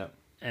 Yeah.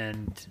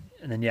 And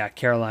then yeah,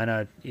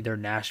 Carolina, either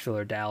Nashville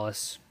or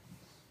Dallas.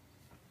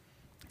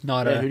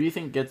 Who do you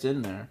think gets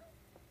in there?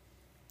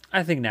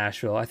 I think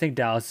Nashville. I think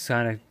Dallas has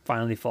kind of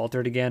finally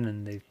faltered again,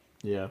 and they.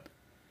 Yeah.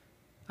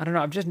 I don't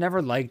know. I've just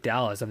never liked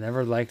Dallas. I've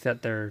never liked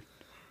that they're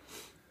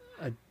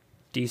a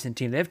decent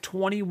team. They have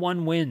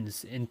 21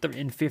 wins in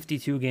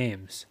 52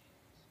 games,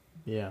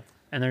 Yeah.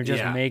 and they're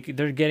just Yeah.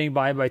 they're getting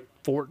by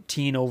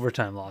 14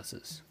 overtime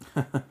losses.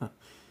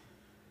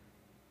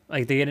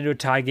 Like they get into a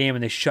tie game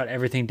and they shut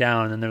everything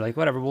down, and then they're like,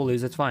 "Whatever, we'll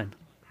lose. It's fine."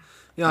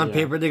 On Yeah.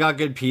 paper they got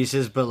good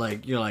pieces, but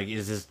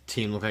is this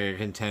team look like a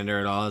contender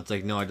at all? It's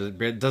like no,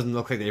 it doesn't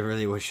look like they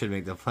really should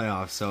make the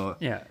playoffs. So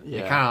Yeah.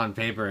 Yeah. kind of on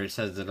paper it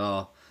says it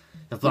all.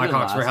 If Even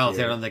Blackhawks were last healthy,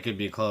 year. I don't think it'd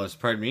be close.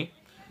 Pardon me.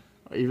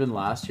 Even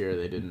last year,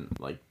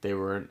 they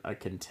weren't a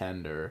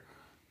contender,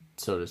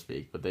 so to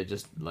speak, but they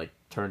just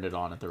turned it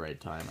on at the right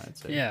time, I'd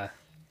say. Yeah.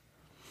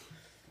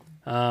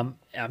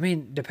 I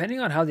mean, depending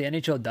on how the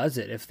NHL does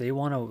it, if they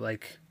want to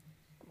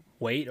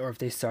wait or if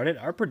they start it,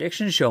 our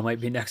prediction show might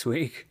be next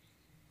week.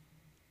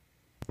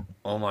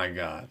 Oh my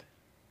god,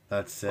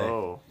 that's sick.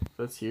 Oh,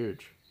 that's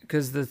huge.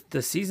 Because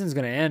the season's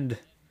going to end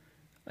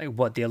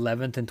what, the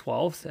 11th and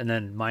 12th, and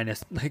then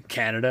minus like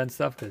Canada and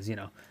stuff, because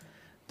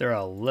they're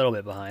a little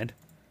bit behind.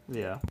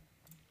 Yeah.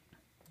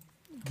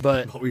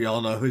 But we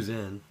all know who's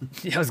in.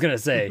 yeah, I was gonna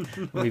say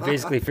we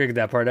basically figured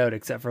that part out,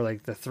 except for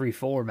like the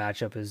 3-4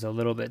 matchup is a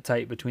little bit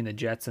tight between the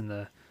Jets and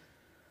the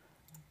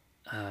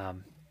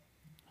Habs.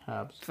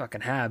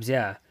 fucking Habs.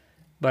 Yeah,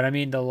 but I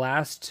mean the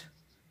last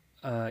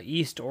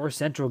East or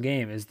Central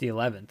game is the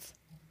 11th,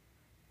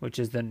 which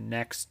is the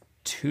next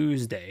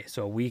Tuesday,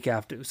 so a week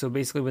after. So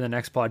basically, when the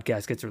next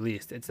podcast gets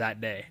released, it's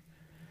that day.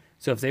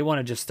 So if they want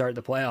to just start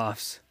the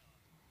playoffs,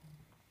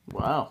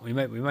 Wow. we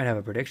might have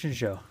a prediction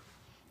show.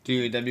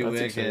 Dude, that'd be That's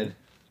wicked. exciting.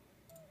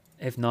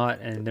 If not,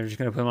 and they're just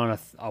gonna put them on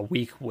a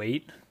week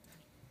wait,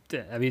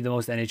 that'd be the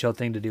most NHL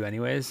thing to do,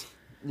 anyways.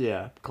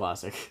 Yeah,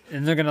 classic.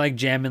 And they're gonna like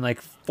jam in like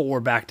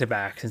 4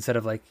 back-to-backs instead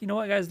of like, you know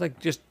what, guys, like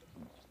just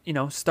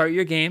start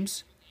your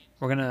games.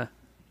 We're gonna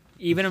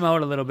even them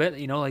out a little bit.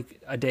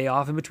 Like a day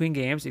off in between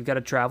games. You've got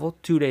to travel,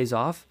 2 days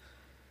off.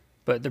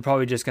 But they're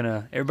probably just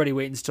gonna everybody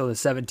wait until the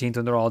 17th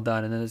when they're all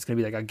done, and then it's gonna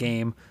be like a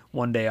game,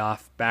 1 day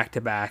off,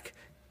 back-to-back,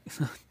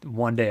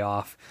 1 day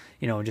off.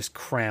 Just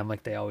cram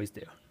like they always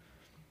do.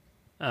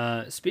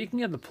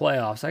 Speaking of the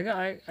playoffs, I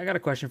got a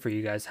question for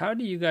you guys. How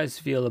do you guys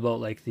feel about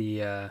like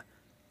the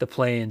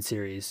play-in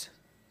series?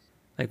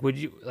 Like, would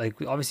you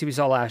like? Obviously, we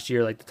saw last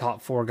year like the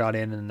top 4 got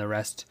in, and the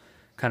rest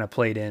kind of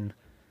played in.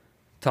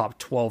 Top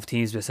 12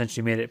 teams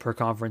essentially made it per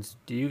conference.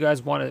 Do you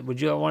guys want to? Would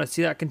you want to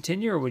see that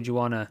continue, or would you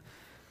want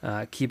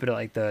to keep it at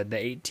like the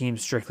 8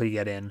 teams strictly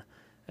get in,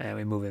 and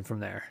we move in from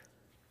there?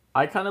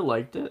 I kind of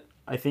liked it.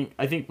 I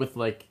think with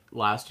like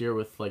last year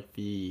with like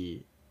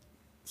the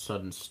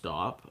sudden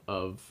stop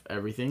of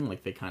everything,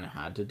 like they kind of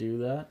had to do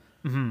that,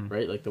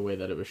 right? Like the way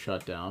that it was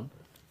shut down.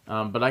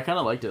 But I kind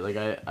of liked it. Like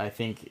I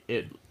think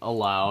it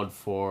allowed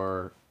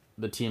for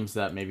the teams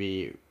that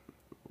maybe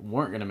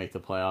weren't going to make the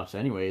playoffs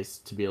anyways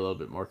to be a little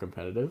bit more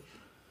competitive.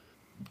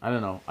 I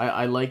don't know.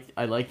 I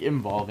like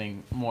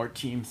involving more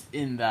teams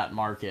in that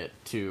market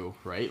too,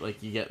 right?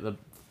 Like you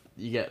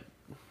get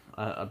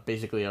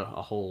basically a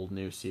whole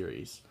new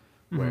series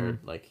where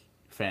like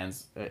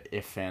fans,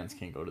 if fans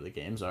can go to the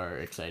games, are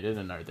excited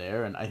and are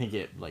there, and I think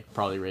it like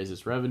probably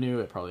raises revenue.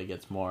 It probably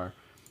gets more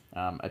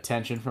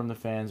attention from the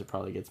fans. It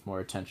probably gets more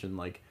attention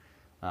like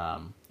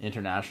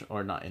international,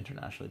 or not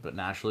internationally, but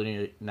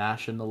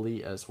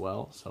nationally as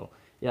well. So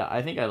yeah,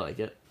 I think I like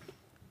it.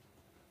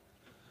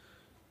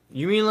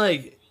 You mean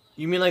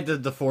like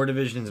the 4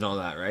 divisions and all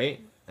that,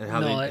 right? And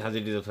how how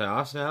they do the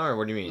playoffs now, or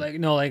what do you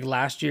mean? Like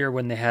last year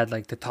when they had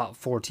like the top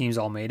 4 teams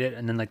all made it,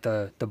 and then like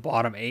the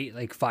bottom 8,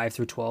 like 5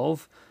 through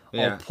 12,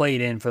 all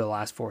played in for the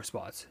last 4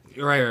 spots.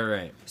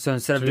 Right. So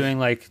instead of doing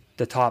like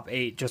the top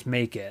 8 just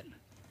make it,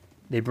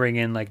 they bring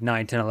in like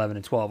 9, 10, 11,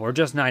 and 12, or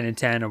just 9 and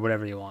 10, or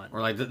whatever you want.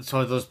 Or like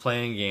so those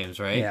playing games,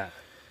 right? Yeah.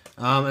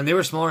 And they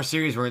were smaller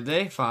series, weren't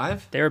they?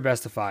 5. They were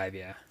best of 5,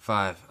 yeah.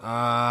 5.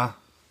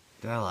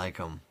 Did I like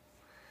them?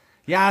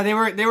 Yeah, they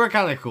were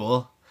kind of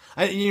cool.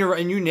 And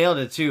you nailed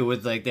it too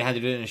with like they had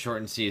to do it in a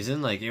shortened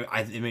season. Like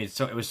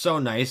it was so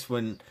nice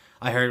when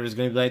I heard it was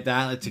going to be like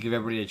that, like to give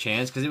everybody a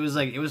chance, because it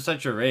was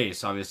such a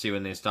race obviously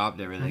when they stopped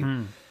everything.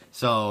 Mm-hmm.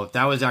 So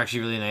that was actually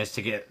really nice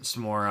to get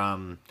some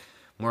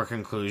more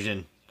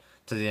conclusion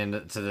to the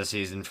end to the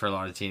season for a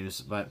lot of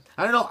teams. But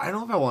I don't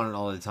know if I want it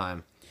all the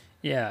time.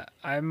 Yeah,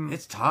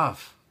 It's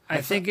tough.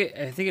 I think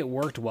it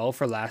worked well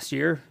for last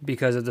year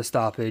because of the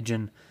stoppage,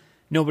 and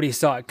nobody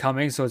saw it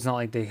coming, so it's not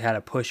like they had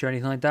a push or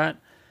anything like that.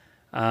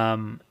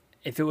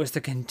 If it was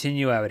to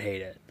continue, I would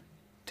hate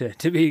it.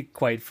 To be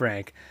quite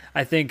frank,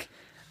 I think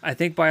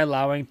by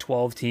allowing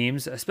 12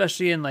 teams,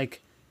 especially in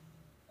like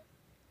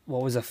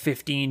what was a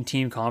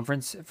 15-team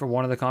conference for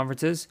one of the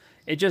conferences,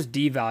 it just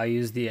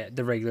devalues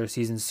the regular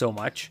season so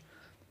much.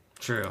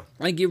 True.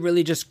 Like you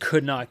really just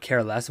could not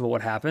care less about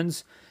what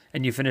happens,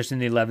 and you finished in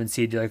the 11th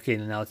seed. You're like, okay,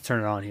 now let's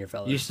turn it on here,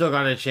 fellas. You still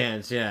got a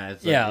chance, yeah.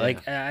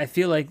 Like I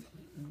feel like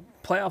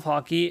playoff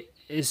hockey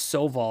is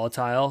so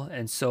volatile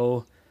and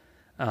so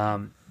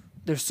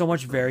there's so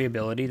much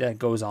variability that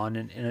goes on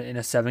in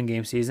a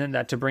 7-game season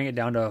that to bring it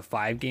down to a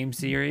 5-game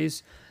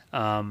series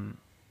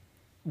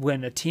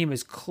when a team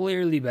is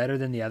clearly better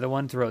than the other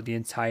one throughout the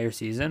entire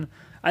season,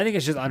 I think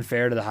it's just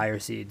unfair to the higher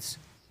seeds.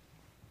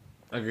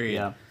 Agreed.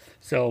 Yeah.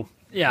 So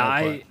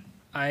yeah,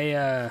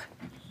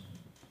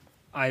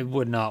 I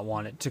would not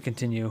want it to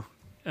continue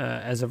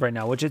as of right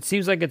now, which it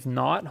seems like it's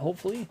not,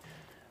 hopefully.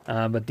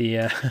 But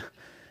the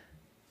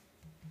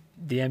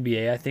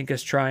NBA, I think,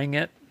 is trying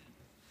it,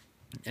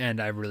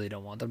 and I really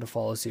don't want them to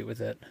follow suit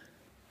with it.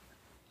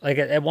 Like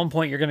at one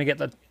point, you're gonna get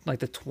the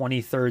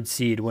 23rd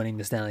seed winning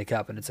the Stanley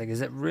Cup, and it's like, is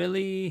it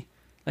really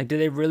like, do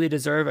they really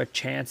deserve a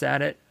chance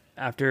at it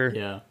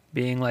after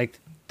being like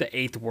the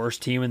 8th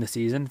worst team in the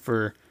season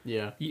for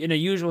in a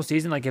usual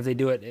season? Like if they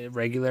do it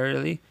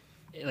regularly,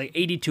 like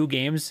 82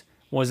 games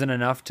wasn't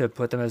enough to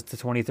put them as the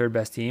 23rd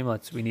best team.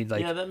 We need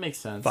like that makes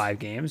sense. 5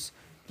 games.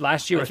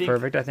 Last year was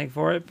perfect, I think,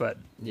 for it, but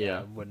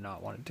I would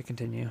not want it to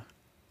continue.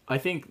 I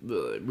think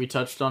we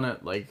touched on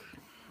it like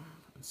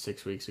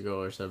 6 weeks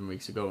ago or 7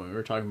 weeks ago when we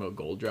were talking about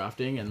gold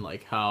drafting and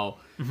like how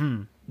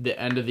the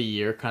end of the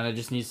year kind of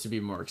just needs to be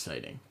more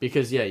exciting,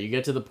 because you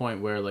get to the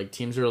point where like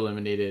teams are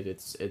eliminated,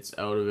 it's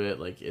out of it,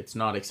 like it's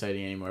not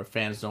exciting anymore.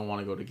 Fans don't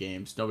want to go to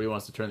games. Nobody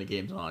wants to turn the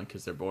games on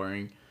because they're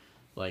boring.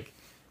 Like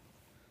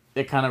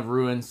it kind of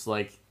ruins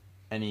like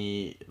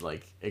any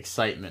like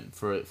excitement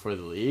for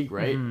the league,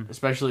 right?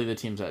 Especially the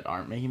teams that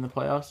aren't making the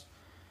playoffs.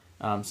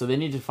 So they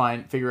need to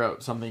figure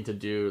out something to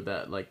do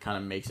that like kind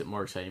of makes it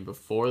more exciting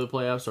before the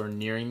playoffs or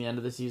nearing the end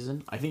of the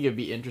season. I think it'd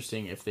be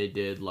interesting if they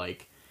did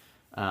like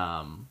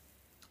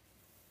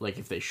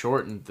if they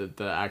shortened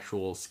the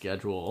actual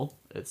schedule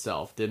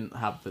itself, didn't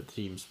have the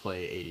teams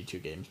play 82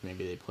 games.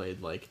 Maybe they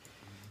played like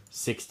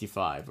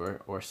 65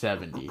 or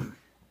 70,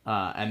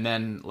 and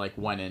then like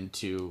went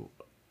into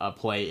a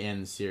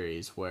play-in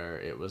series where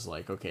it was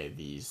like, okay,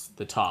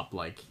 the top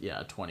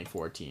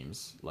 24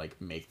 teams like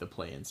make the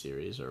play-in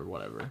series or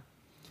whatever,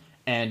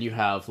 and you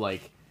have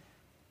like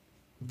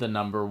the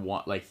number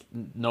one, like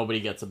nobody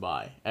gets a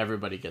bye,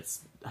 everybody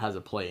has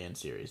a play-in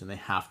series, and they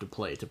have to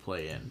play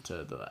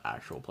into the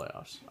actual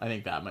playoffs. I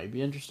think that might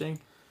be interesting,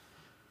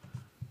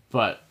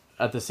 but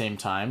at the same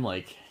time,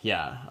 like,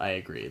 yeah, I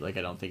agree. Like,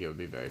 I don't think it would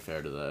be very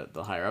fair to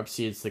the higher up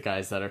seeds, the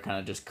guys that are kind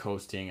of just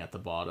coasting at the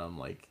bottom,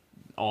 like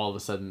all of a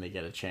sudden they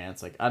get a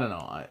chance. Like, I don't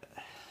know.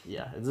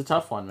 It's a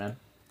tough one, man.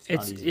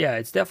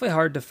 It's definitely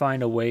hard to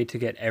find a way to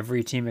get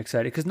every team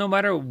excited, because no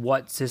matter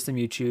what system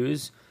you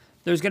choose,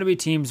 there's going to be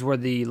teams where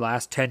the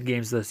last 10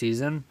 games of the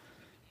season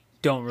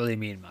don't really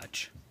mean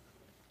much.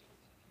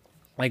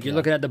 Like, you're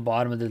looking at the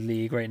bottom of the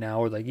league right now,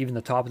 or like even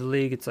the top of the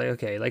league, it's like,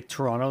 okay, like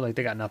Toronto, like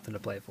they got nothing to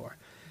play for.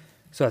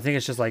 So I think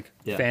it's just like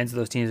fans of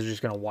those teams are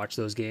just going to watch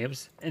those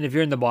games. And if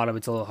you're in the bottom,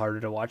 it's a little harder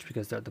to watch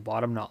because they're at the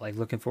bottom, not like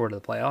looking forward to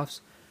the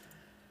playoffs.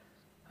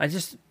 I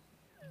just,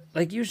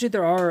 like, usually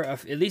there are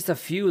at least a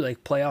few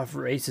like playoff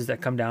races that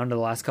come down to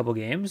the last couple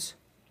games.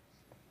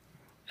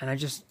 And I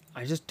just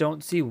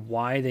don't see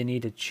why they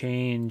need to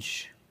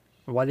change,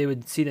 or why they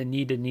would see the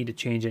need to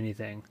change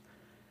anything.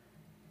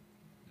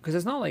 Because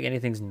it's not like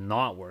anything's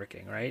not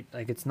working, right?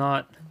 Like it's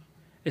not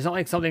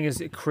like something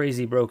is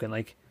crazy broken.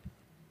 Like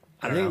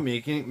I think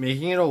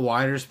making it a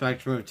wider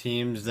spectrum of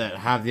teams that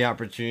have the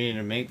opportunity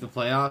to make the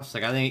playoffs.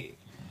 Like I think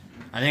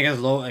as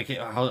low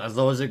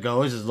as it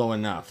goes is low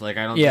enough. Like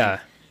I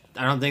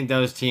don't think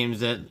those teams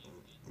that.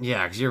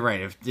 Yeah, because you're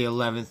right. If the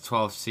 11th,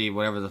 12th seed,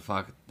 whatever the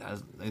fuck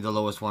the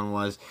lowest one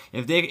was,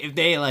 if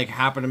they like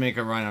happen to make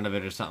a run out of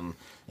it or something,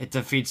 it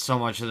defeats so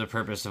much of the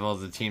purpose of all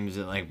the teams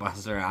that like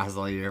bust their ass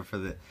all year for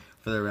the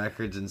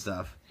records and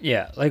stuff.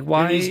 Yeah, like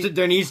why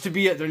there needs to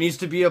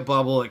be a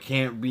bubble. It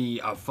can't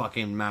be a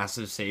fucking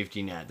massive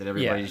safety net that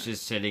everybody's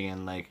just sitting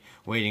and like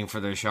waiting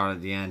for their shot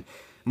at the end.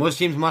 Most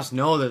teams must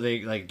know that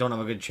they like don't have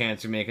a good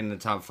chance of making the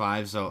top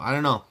 5. So I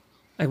don't know.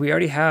 Like we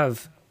already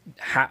have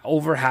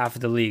over half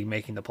of the league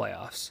making the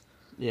playoffs.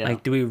 Yeah.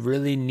 Like, do we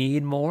really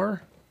need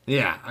more?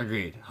 Yeah,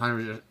 agreed.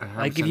 100%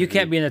 like, if you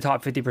can't be in the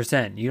top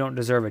 50%, you don't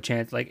deserve a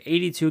chance. Like,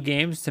 82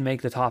 games to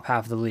make the top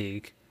half of the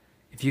league.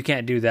 If you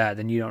can't do that,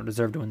 then you don't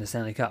deserve to win the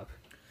Stanley Cup.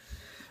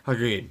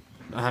 Agreed.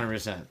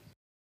 100%.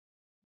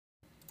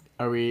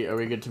 Are we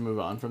good to move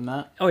on from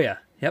that? Oh, yeah.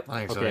 Yep. I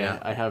think so, yeah.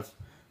 I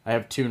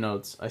have 2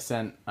 notes. I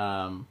sent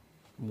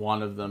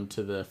one of them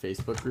to the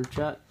Facebook group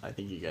chat. I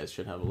think you guys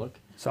should have a look.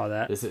 Saw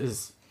that. This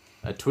is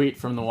a tweet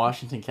from the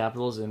Washington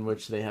Capitals in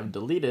which they have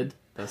deleted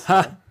this.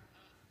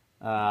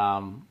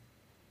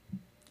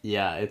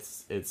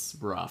 It's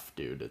rough,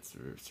 dude.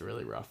 It's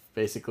really rough.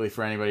 Basically,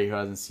 for anybody who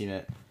hasn't seen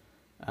it,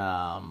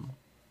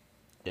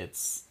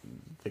 it's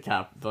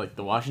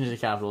the Washington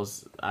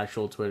Capitals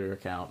actual Twitter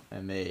account,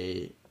 and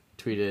they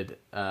tweeted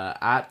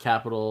at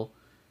Capitals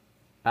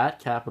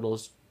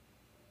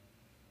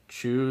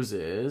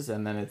chooses,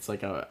 and then it's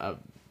like it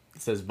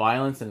says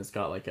violence, and it's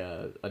got like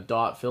a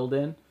dot filled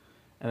in.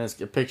 And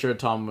it's a picture of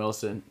Tom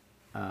Wilson.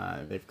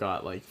 They've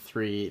got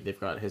they've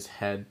got his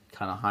head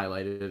kind of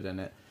highlighted, and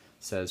it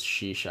says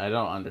sheesh. I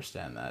don't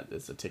understand that.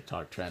 It's a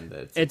TikTok trend.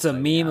 It's a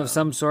meme of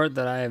some sort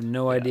that I have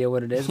no idea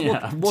what it is.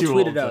 We'll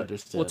tweet it out.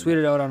 We'll tweet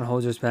it out on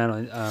Hoser's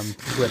Panel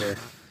Twitter.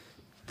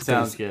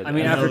 Sounds good. I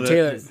mean,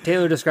 after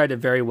Taylor described it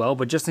very well,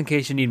 but just in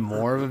case you need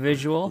more of a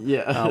visual,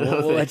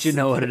 we'll let you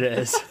know what it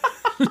is.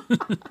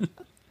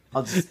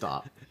 I'll just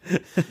stop.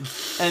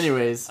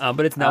 Anyways.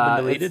 But it's now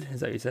been deleted,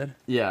 is that what you said?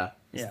 Yeah.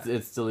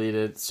 It's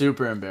deleted.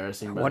 Super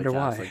embarrassing. I wonder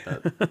why. Like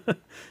that.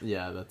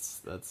 Yeah,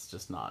 that's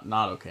just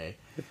not okay.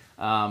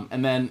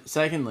 And then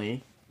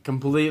secondly,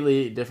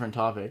 completely different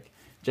topic.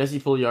 Jesse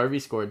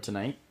Puljujarvi scored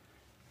tonight.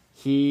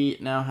 He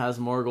now has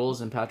more goals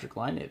than Patrick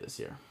Laine this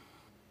year.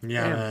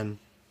 Yeah, man.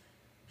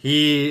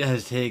 He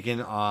has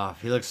taken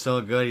off. He looks so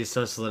good. He's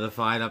so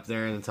solidified up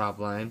there in the top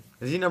line.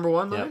 Is he number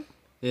 1 line?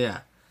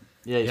 Yeah.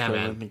 Yeah, he's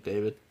playing with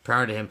McDavid.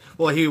 Proud of him.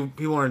 Well, he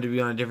wanted to be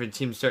on a different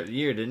team to start the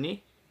year, didn't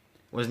he?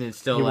 Wasn't it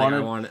still I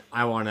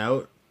want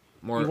out?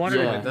 More he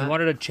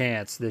wanted a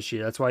chance this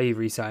year. That's why he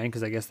re-signed,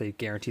 because I guess they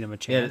guaranteed him a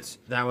chance.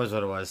 Yeah, that was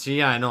what it was. So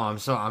yeah, I know. I'm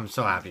so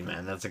happy,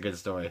 man. That's a good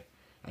story.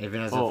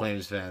 Even as a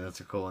Flames fan,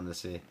 that's a cool one to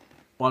see.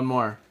 One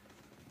more.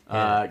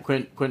 Yeah.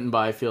 Quentin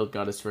Byfield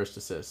got his first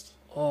assist.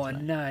 Oh,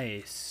 tonight.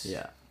 Nice.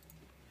 Yeah.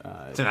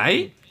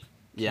 Tonight?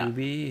 Yeah.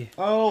 QB.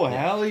 Oh,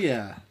 hell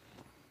yeah.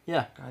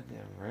 Yeah.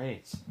 Goddamn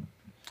right.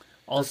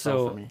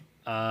 Also, for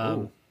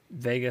me.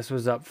 Vegas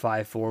was up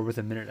 5-4 with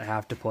a minute and a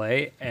half to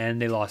play,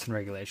 and they lost in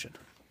regulation.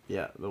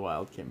 Yeah, the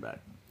Wild came back.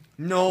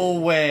 No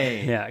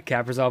way. Yeah,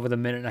 Kaprizov with a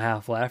minute and a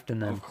half left,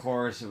 and then Of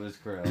course it was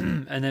Krill.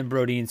 and then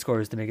Brodin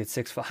scores to make it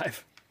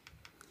 6-5.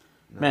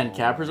 Man,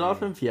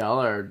 Kaprizov and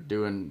Fiala are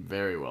doing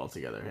very well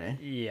together, hey?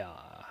 Yeah.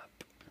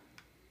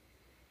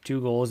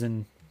 2 goals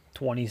in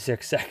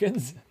 26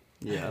 seconds.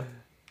 Yeah.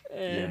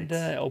 And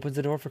Yikes. opens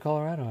the door for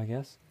Colorado, I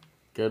guess.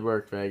 Good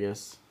work,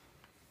 Vegas.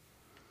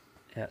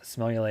 Yeah,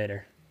 smell you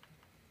later.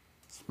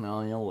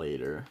 Smell you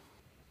later.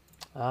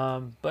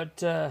 Oh,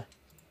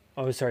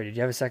 sorry, did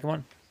you have a second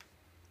one?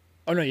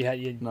 Oh, no, you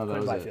No, that Quinn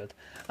was Byfield.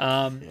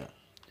 Yeah.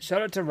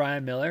 Shout out to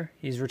Ryan Miller.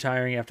 He's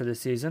retiring after this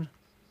season.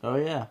 Oh,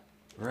 yeah.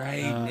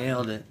 Right,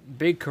 nailed it.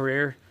 Big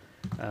career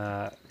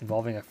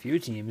involving a few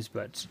teams,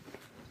 but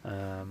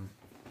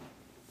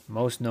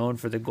most known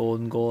for the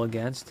golden goal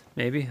against,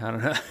 maybe? I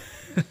don't know.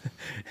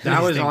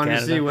 That was In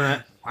honestly Canada.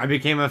 when I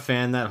became a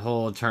fan that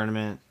whole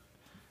tournament.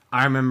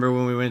 I remember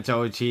when we went to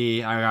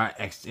OT, I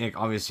got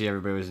obviously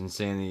everybody was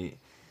insanely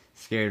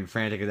scared and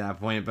frantic at that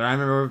point. But I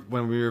remember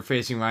when we were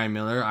facing Ryan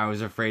Miller, I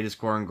was afraid of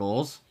scoring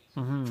goals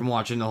from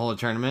watching the whole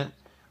tournament.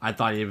 I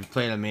thought he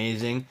played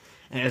amazing,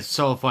 and it's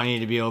so funny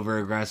to be over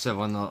aggressive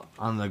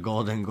on the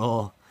golden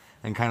goal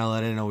and kind of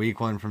let in a weak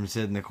one from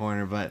Sid in the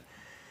corner. But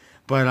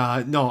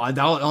no,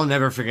 I'll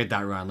never forget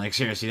that run. Like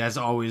seriously, that's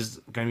always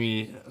gonna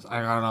be.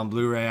 I got it on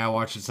Blu-ray. I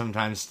watch it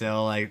sometimes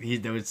still. Like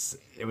it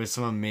was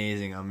some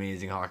amazing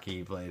hockey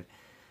he played.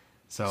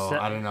 So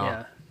I don't know.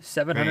 Yeah,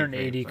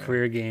 780 Great player.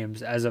 career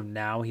games as of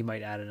now. He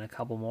might add in a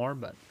couple more,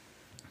 but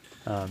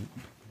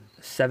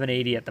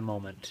 780 at the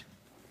moment.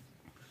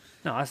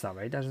 No, that's not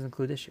right. That doesn't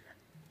include this year.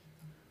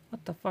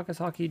 What the fuck is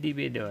Hockey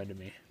DB doing to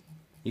me?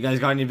 You guys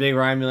got any big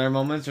Ryan Miller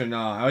moments or no?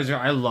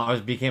 I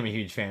became a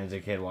huge fan as a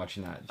kid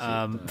watching that.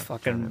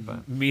 Fucking tournament,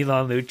 but-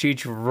 Milan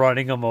Lucic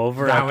running him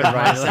over. That after was my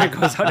Ryan Miller second.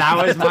 goes out.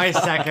 That was my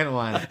second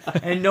one,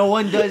 and no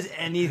one does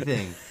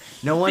anything.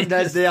 No one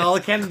does. They all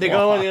can. They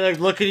go and they like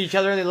look at each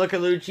other and they look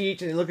at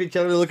Lucic and they look at each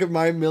other. And they look at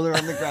Ryan Miller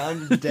on the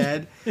ground, just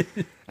dead.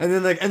 And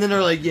then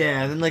they're like,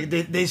 yeah. And then like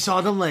they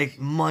saw them like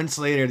months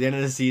later at the end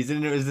of the season,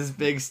 and it was this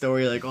big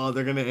story like, oh,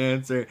 they're gonna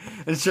answer.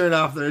 And sure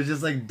enough, there was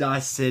just like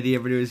Dust City.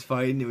 Everybody was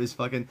fighting. It was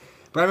fucking.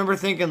 But I remember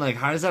thinking like,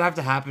 how does that have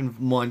to happen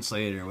months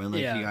later when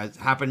like Yeah. you guys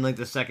happened like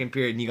the second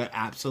period and you got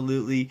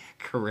absolutely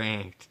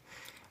cranked.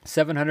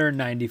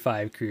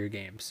 795 career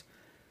games.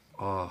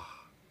 Oh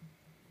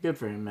Good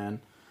for him,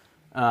 man.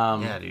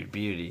 yeah, dude,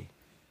 beauty.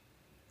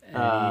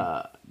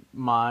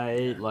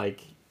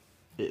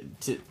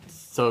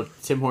 So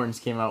Tim Hortons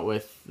came out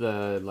with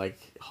the like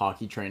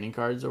hockey training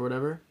cards or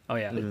whatever, Oh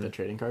yeah, like the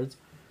trading cards,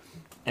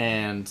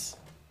 and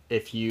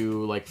if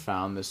you like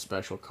found this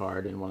special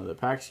card in one of the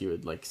packs, you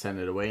would like send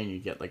it away and you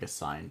get like a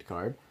signed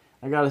card.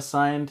 I got a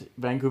signed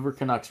Vancouver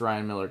Canucks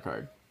Ryan Miller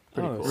card.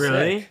 Pretty Oh, cool. sick.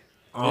 Really?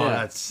 Oh, Yeah.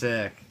 that's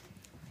sick.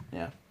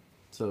 Yeah.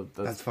 So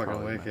That's fucking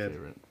probably my wicked.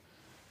 favorite.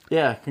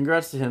 Yeah,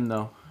 congrats to him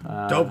though.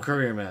 Dope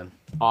career, man.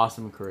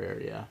 Awesome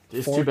career. Yeah,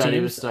 it's Four too bad he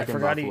was teams? stuck I in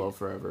forgot Buffalo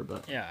forever,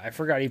 but yeah. I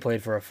forgot he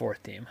played for a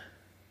fourth team.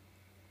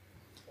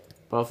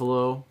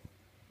 Buffalo,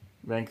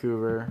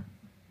 Vancouver,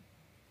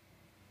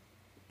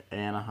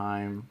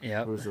 Anaheim.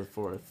 Yep. Who's the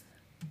fourth?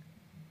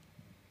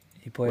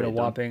 He played Wait, a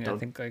whopping, I don't-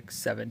 think, like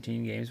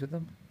 17 games with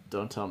them.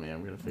 Don't tell me.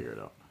 I'm gonna figure it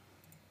out.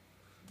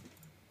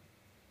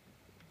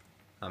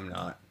 I'm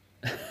not.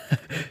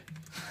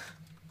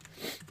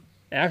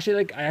 I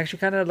actually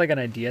kind of had like an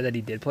idea that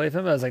he did play with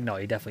him. I was like, no,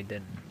 he definitely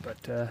didn't.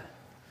 But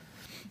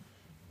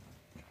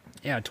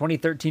yeah,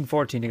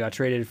 2013-14, he got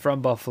traded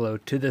from Buffalo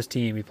to this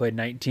team. He played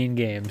 19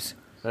 games.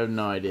 I have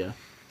no idea.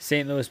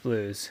 St. Louis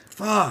Blues.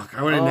 Fuck!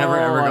 I would have never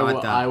ever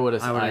got that. I would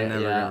have. I never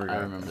yeah, ever got I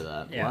remember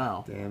that. Yeah.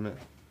 Wow. Damn it.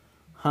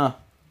 Huh.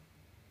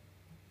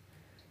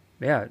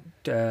 Yeah.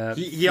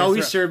 He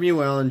always served me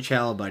well in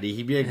Chell, buddy.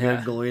 He'd be a good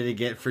Yeah. goalie to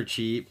get for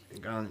cheap.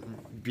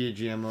 Be a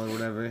GMO or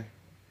whatever.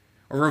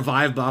 Or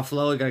revive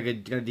Buffalo. Got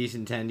a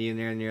decent tendy in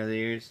there in the other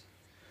years.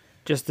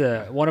 Just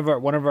one of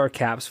our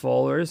Caps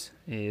followers.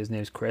 His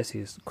name's Chris.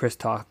 He's Chris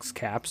Talks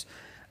Caps.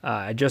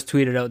 I just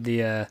tweeted out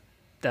the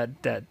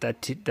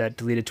that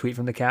deleted tweet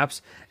from the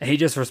Caps, and he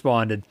just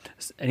responded.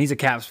 And he's a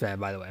Caps fan,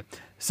 by the way.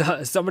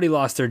 So somebody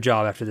lost their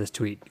job after this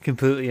tweet.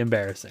 Completely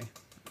embarrassing.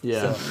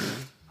 Yeah.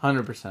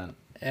 100%.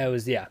 It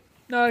was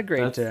not a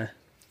great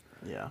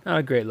Yeah. not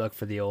a great look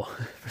for the old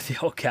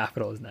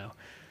Capitals now.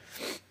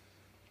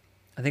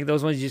 I think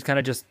those ones you just kind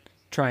of just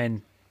try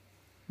and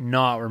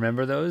not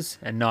remember those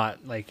and not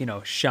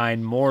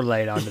shine more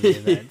light onto the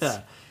events.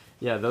 Yeah.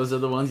 Yeah. Those are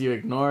the ones you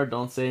ignore.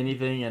 Don't say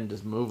anything and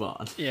just move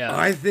on. Yeah.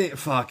 I think,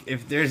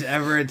 if there's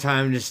ever a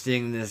time to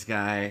sting this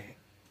guy,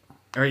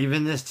 or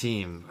even this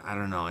team, I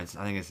don't know. I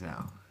think it's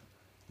now.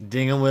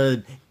 Ding him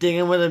with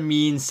a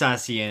mean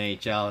sussy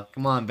NHL.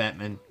 Come on,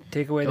 Bettman.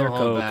 Take away Don't their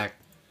hold Coke. back.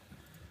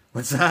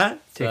 What's that?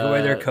 Take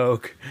away their Uh,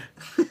 Coke.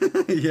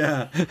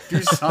 Yeah.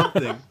 Do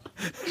something.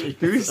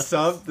 Do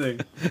something.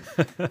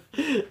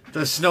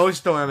 The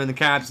snowstorm in the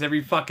Caps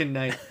every fucking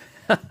night.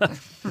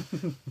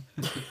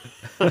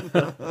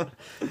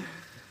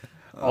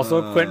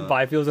 Also, Quentin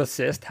Byfield's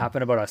assist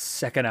happened about a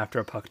second after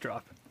a puck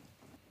drop.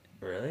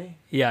 Really?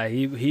 Yeah,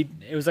 he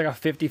it was like a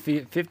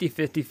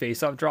 50-50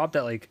 face-off drop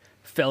that like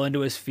fell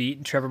into his feet,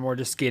 and Trevor Moore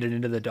just skated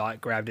into the dot,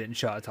 grabbed it, and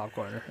shot a top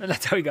corner. And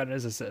that's how he got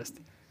his assist.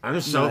 I'm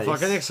so Nice.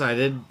 fucking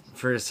excited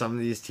for some of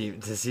these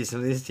teams to see some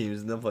of these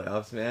teams in the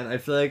playoffs, man. I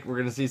feel like we're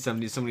gonna see so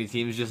many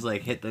teams just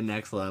like hit the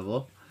next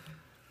level.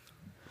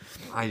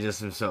 I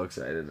just am so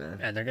excited, man.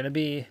 And they're gonna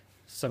be The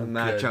some good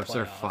matchups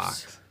are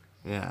playoffs. fucked.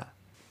 Yeah,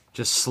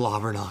 just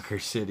slobber knocker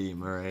city.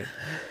 Am I right?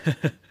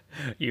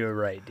 You're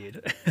right,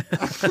 dude.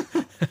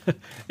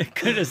 I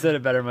couldn't have said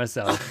it better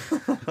myself.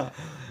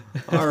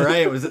 All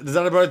right, does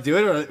that about do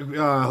it?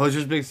 Or,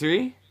 Hosier's big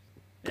three?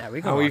 Yeah,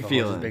 we How can. we walk a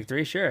feeling? Hoses Big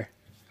three, sure.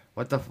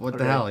 What the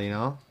Okay. hell, you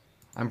know?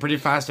 I'm pretty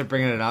fast at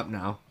bringing it up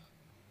now.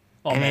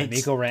 Oh And man, it's-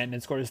 Mikko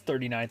Rantanen scored his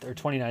 39th or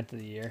 29th of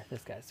the year.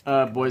 This guy's.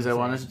 Boys, I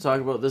wanted to talk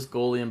about this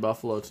goalie in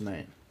Buffalo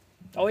tonight.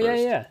 Oh yeah,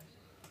 first. yeah.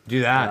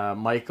 Do that.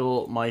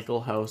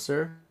 Michael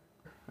Hauser,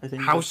 I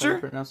think that's how you Hauser?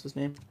 pronounce his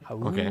name.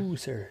 Okay.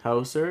 Hoser.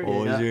 Hauser. Yeah.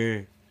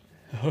 Hosier.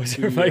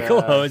 Hoser. He,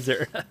 Michael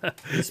Hoser.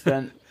 He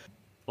spent.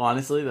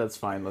 Honestly, that's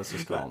fine. Let's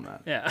just call him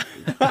that.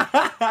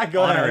 Yeah.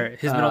 Go Honorary.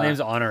 His middle Uh, name's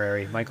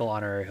Honorary. Michael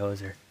Honorary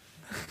Hoser.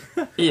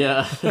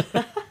 Yeah.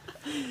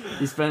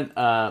 He spent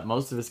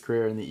most of his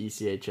career in the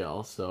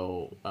ECHL,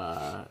 so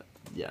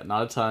yeah,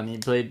 not a ton. He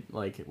played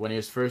like when he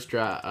was first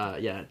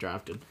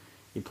drafted.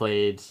 He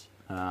played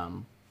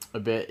a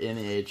bit in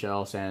the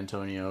AHL, San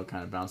Antonio,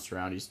 kind of bounced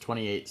around. He's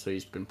 28, so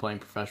he's been playing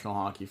professional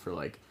hockey for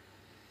like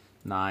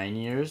 9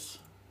 years,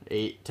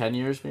 10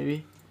 years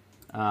maybe.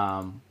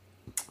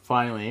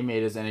 Finally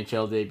made his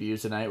NHL debut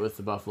tonight with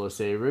the Buffalo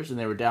Sabres, and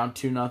they were down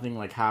 2-0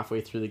 like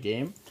halfway through the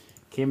game.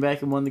 Came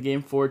back and won the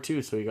game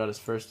 4-2, so he got his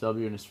first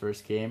W in his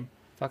first game.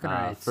 Fucking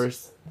right.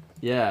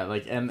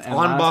 And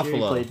On last year he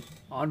Buffalo. played,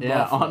 On yeah,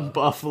 Buffalo. on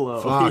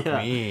Buffalo. Fuck yeah.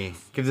 me.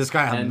 Give this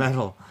guy a And-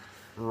 medal.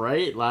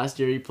 Right, last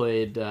year he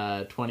played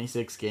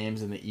 26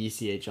 games in the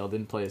ECHL,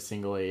 didn't play a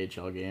single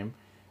AHL game.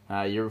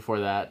 Year before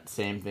that,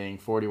 same thing,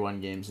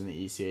 41 games in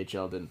the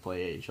ECHL, didn't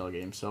play AHL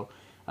games. So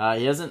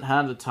he hasn't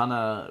had a ton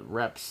of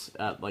reps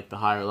at like the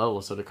higher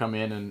level. So to come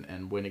in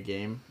and win a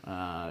game,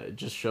 it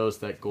just shows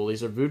that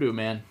goalies are voodoo,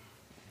 man.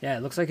 Yeah,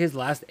 it looks like his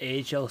last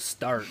AHL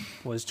start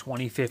was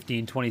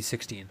 2015,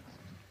 2016.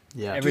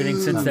 Yeah, Everything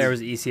since Nuts. there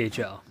was E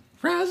ECHL.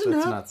 Rising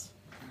That's up. nuts.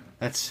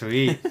 That's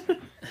sweet.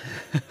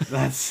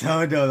 That's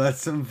so dope. That's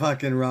some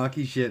fucking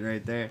Rocky shit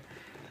right there.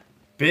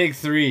 Big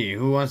three.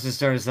 Who wants to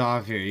start us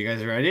off here? You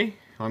guys ready?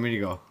 Want me to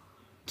go?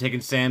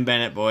 Taking Sam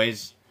Bennett,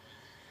 boys.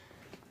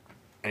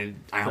 And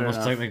I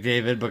almost enough. took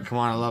McDavid, but come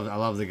on, I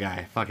love the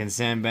guy. Fucking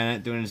Sam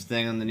Bennett doing his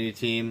thing on the new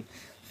team,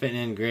 fitting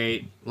in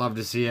great. Love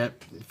to see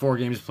it. 4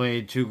 games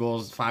played, 2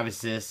 goals, 5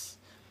 assists,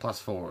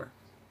 +4.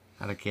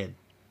 Not a kid.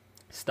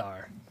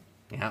 Star.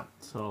 Yeah.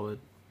 Solid.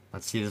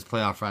 Let's see this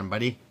playoff run,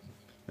 buddy.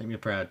 Make me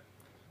proud.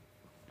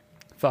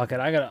 Fuck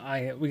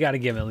it. We gotta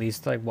give him at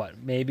least like what,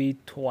 maybe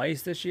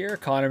twice this year.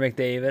 Connor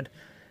McDavid,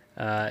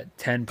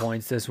 10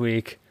 points this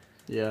week.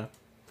 Yeah.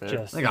 Fair.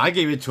 Just Like I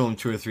gave it to him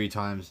 2 or 3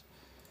 times.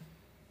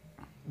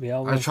 we I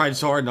almost, tried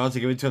so hard not to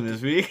give it to him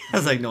this week. I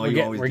was like, no,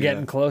 you always we're do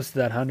getting that. close to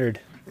that 100.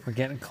 We're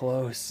getting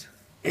close.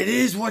 It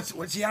is.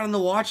 What's he out on the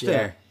watch Yeah.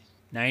 there?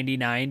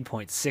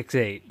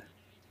 99.68.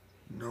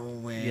 No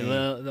way.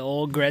 The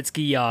old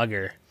Gretzky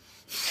Yager.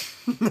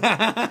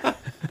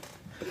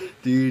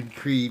 Dude,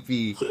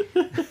 creepy.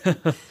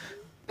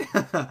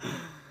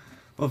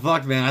 Well,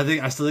 fuck, man.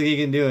 I still think he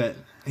can do it.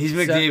 He's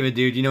McDavid,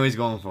 dude. You know he's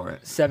going for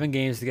it. 7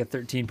 games to get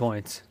 13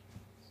 points.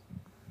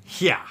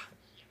 Yeah.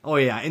 Oh,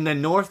 yeah. In the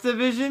North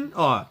Division?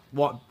 Oh,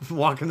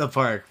 walk in the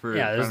park for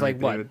Yeah, there's Connor like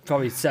McDavid. what,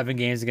 probably 7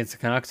 games against the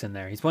Canucks in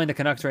there. He's playing the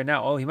Canucks right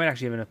now. Oh, he might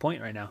actually have a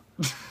point right now.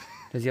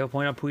 Does he have a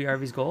point on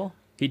Pujarvi's goal?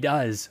 He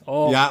does.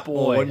 Oh Yeah, well,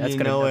 boy, wouldn't that's you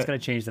gonna know that's it? gonna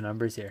change the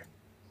numbers here.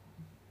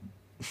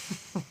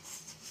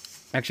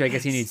 Actually, I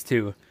guess he needs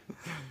 2.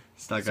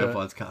 Stuck So- up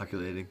while it's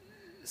calculating.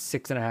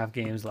 6.5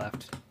 games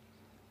left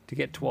to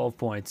get 12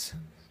 points.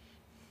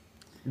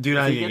 Dude,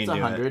 If I he think he gets can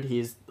do 100, it.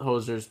 he's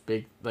Hoser's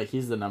big. Like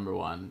he's the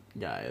 #1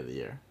 guy of the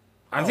year.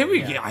 I think we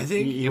yeah. get. I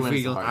think He if wins we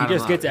the go, Hart. I He don't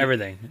just know. gets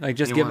everything. Like,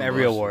 just He give him won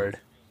every most of award.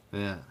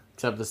 Yeah.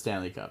 Except the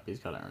Stanley Cup, he's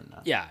got to earn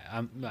that. Yeah,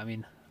 I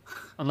mean,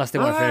 unless they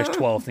want to finish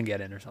 12th and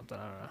get in or something.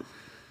 I don't know.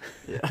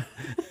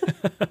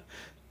 Yeah.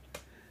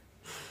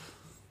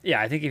 Yeah,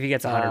 I think if he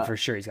gets 100 Uh, for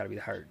sure, he's got to be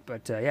the Hart.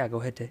 But yeah,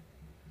 go ahead, Tay.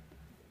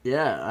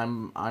 Yeah,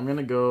 I'm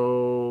gonna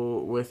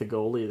go with a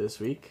goalie this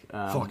week.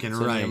 Fucking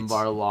Semyon right.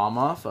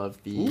 Varlamov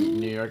of the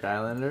New York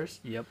Islanders.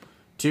 Yep.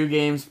 2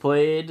 games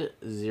played,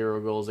 0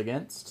 goals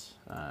against,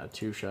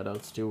 2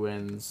 shutouts, 2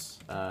 wins,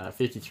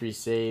 53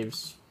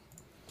 saves,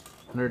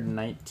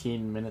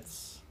 119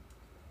 minutes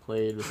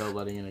played without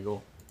letting in a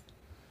goal.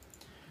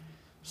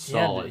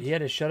 Solid. He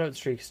had a shutout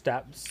streak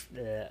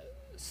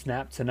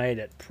snap tonight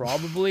at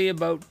probably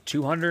about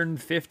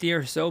 250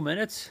 or so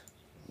minutes.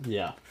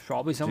 Yeah,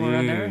 Probably somewhere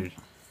around there. Dude.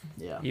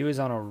 yeah, He was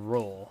on a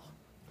roll.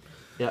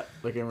 yeah.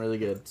 Looking really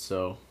good.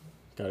 So,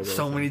 Gotta go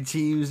So with many him.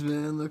 teams,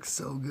 man, look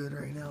so good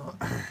right now.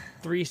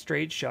 3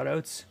 straight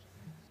shutouts,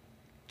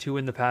 2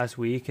 in the past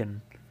week,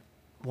 and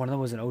one of them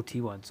was an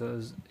OT one.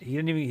 So he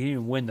didn't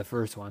even win the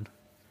first one.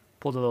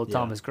 Pulled a little Yeah.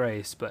 Thomas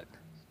Grace, but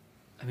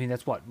I mean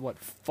that's what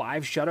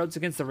 5 shutouts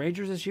against the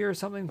Rangers this year or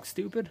something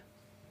stupid.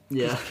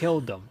 Yeah. Just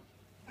killed them.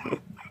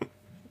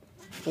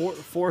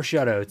 Four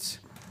shutouts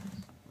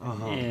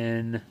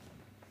in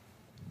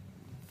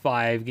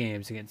 5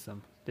 games against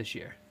them this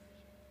year.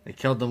 They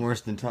killed them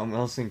worse than Tom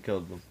Wilson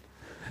killed them.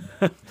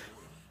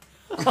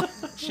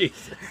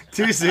 Jesus,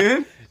 Too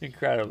soon?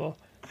 incredible.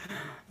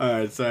 All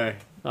right, sorry.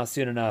 Not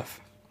soon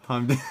enough.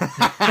 I'm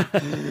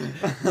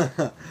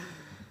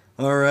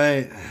All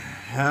right.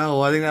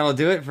 Well, I think that'll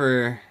do it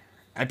for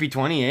Epi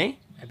 20, eh?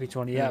 Epi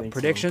 20, I yeah. think so.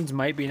 Predictions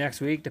might be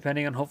next week,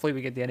 depending on hopefully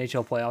we get the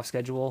NHL playoff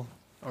schedule,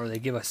 or they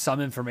give us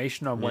some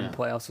information on when Yeah.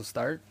 playoffs will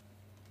start.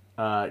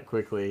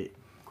 Quickly,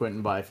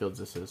 Quentin Byfield's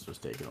assist was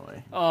taken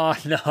away. Oh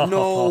no!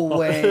 No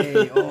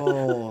way.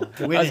 Oh.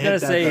 I was gonna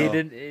say he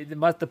didn't.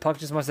 The puck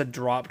just must have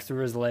dropped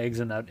through his legs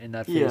in that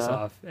Yeah. face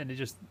off, and it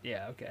just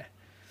okay.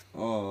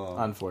 Oh.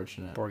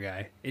 Unfortunate. Poor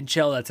guy. In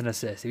Chell, that's an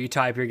assist. If you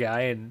tie up your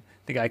guy and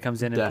the guy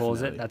comes in and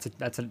pulls it,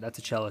 Definitely. that's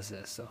a Chell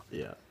assist. So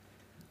Yeah.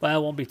 well,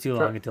 it won't be too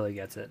Sure. long until he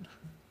gets it.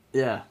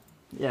 Yeah.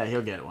 Yeah,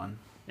 he'll get one.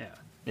 Yeah,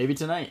 Maybe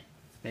tonight.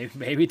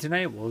 maybe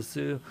tonight we'll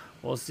see.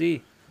 We'll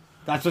see.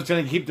 That's what's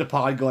going to keep the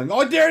pod going.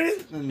 Oh, there it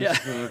is. And Yeah.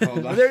 it's gonna fall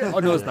down. There, oh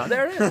no, it's not.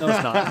 There it is. No,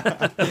 it's not.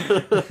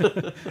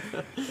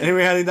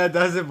 Anyway, I think that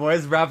does it,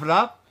 boys. Wrap it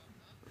up.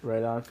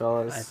 Right on,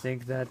 fellas. I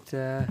think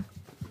that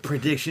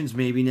Predictions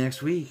maybe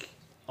next week.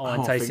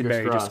 and Oh, Tyson fingers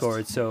Berry just crossed.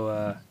 scored,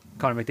 so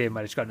Connor McDavid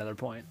might have just got another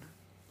point.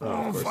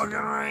 Oh, fucking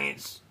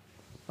right.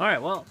 All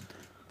right, well,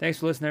 thanks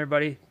for listening,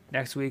 everybody.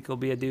 Next week will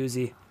be a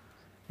doozy,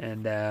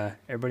 and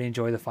everybody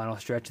enjoy the final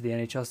stretch of the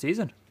NHL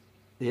season.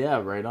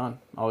 Yeah, right on.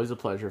 Always a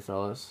pleasure,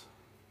 fellas.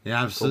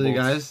 Yeah, absolutely,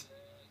 Bolts. guys. See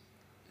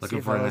Looking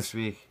you, forward to fellas. next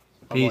week.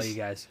 How about Peace. you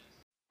guys?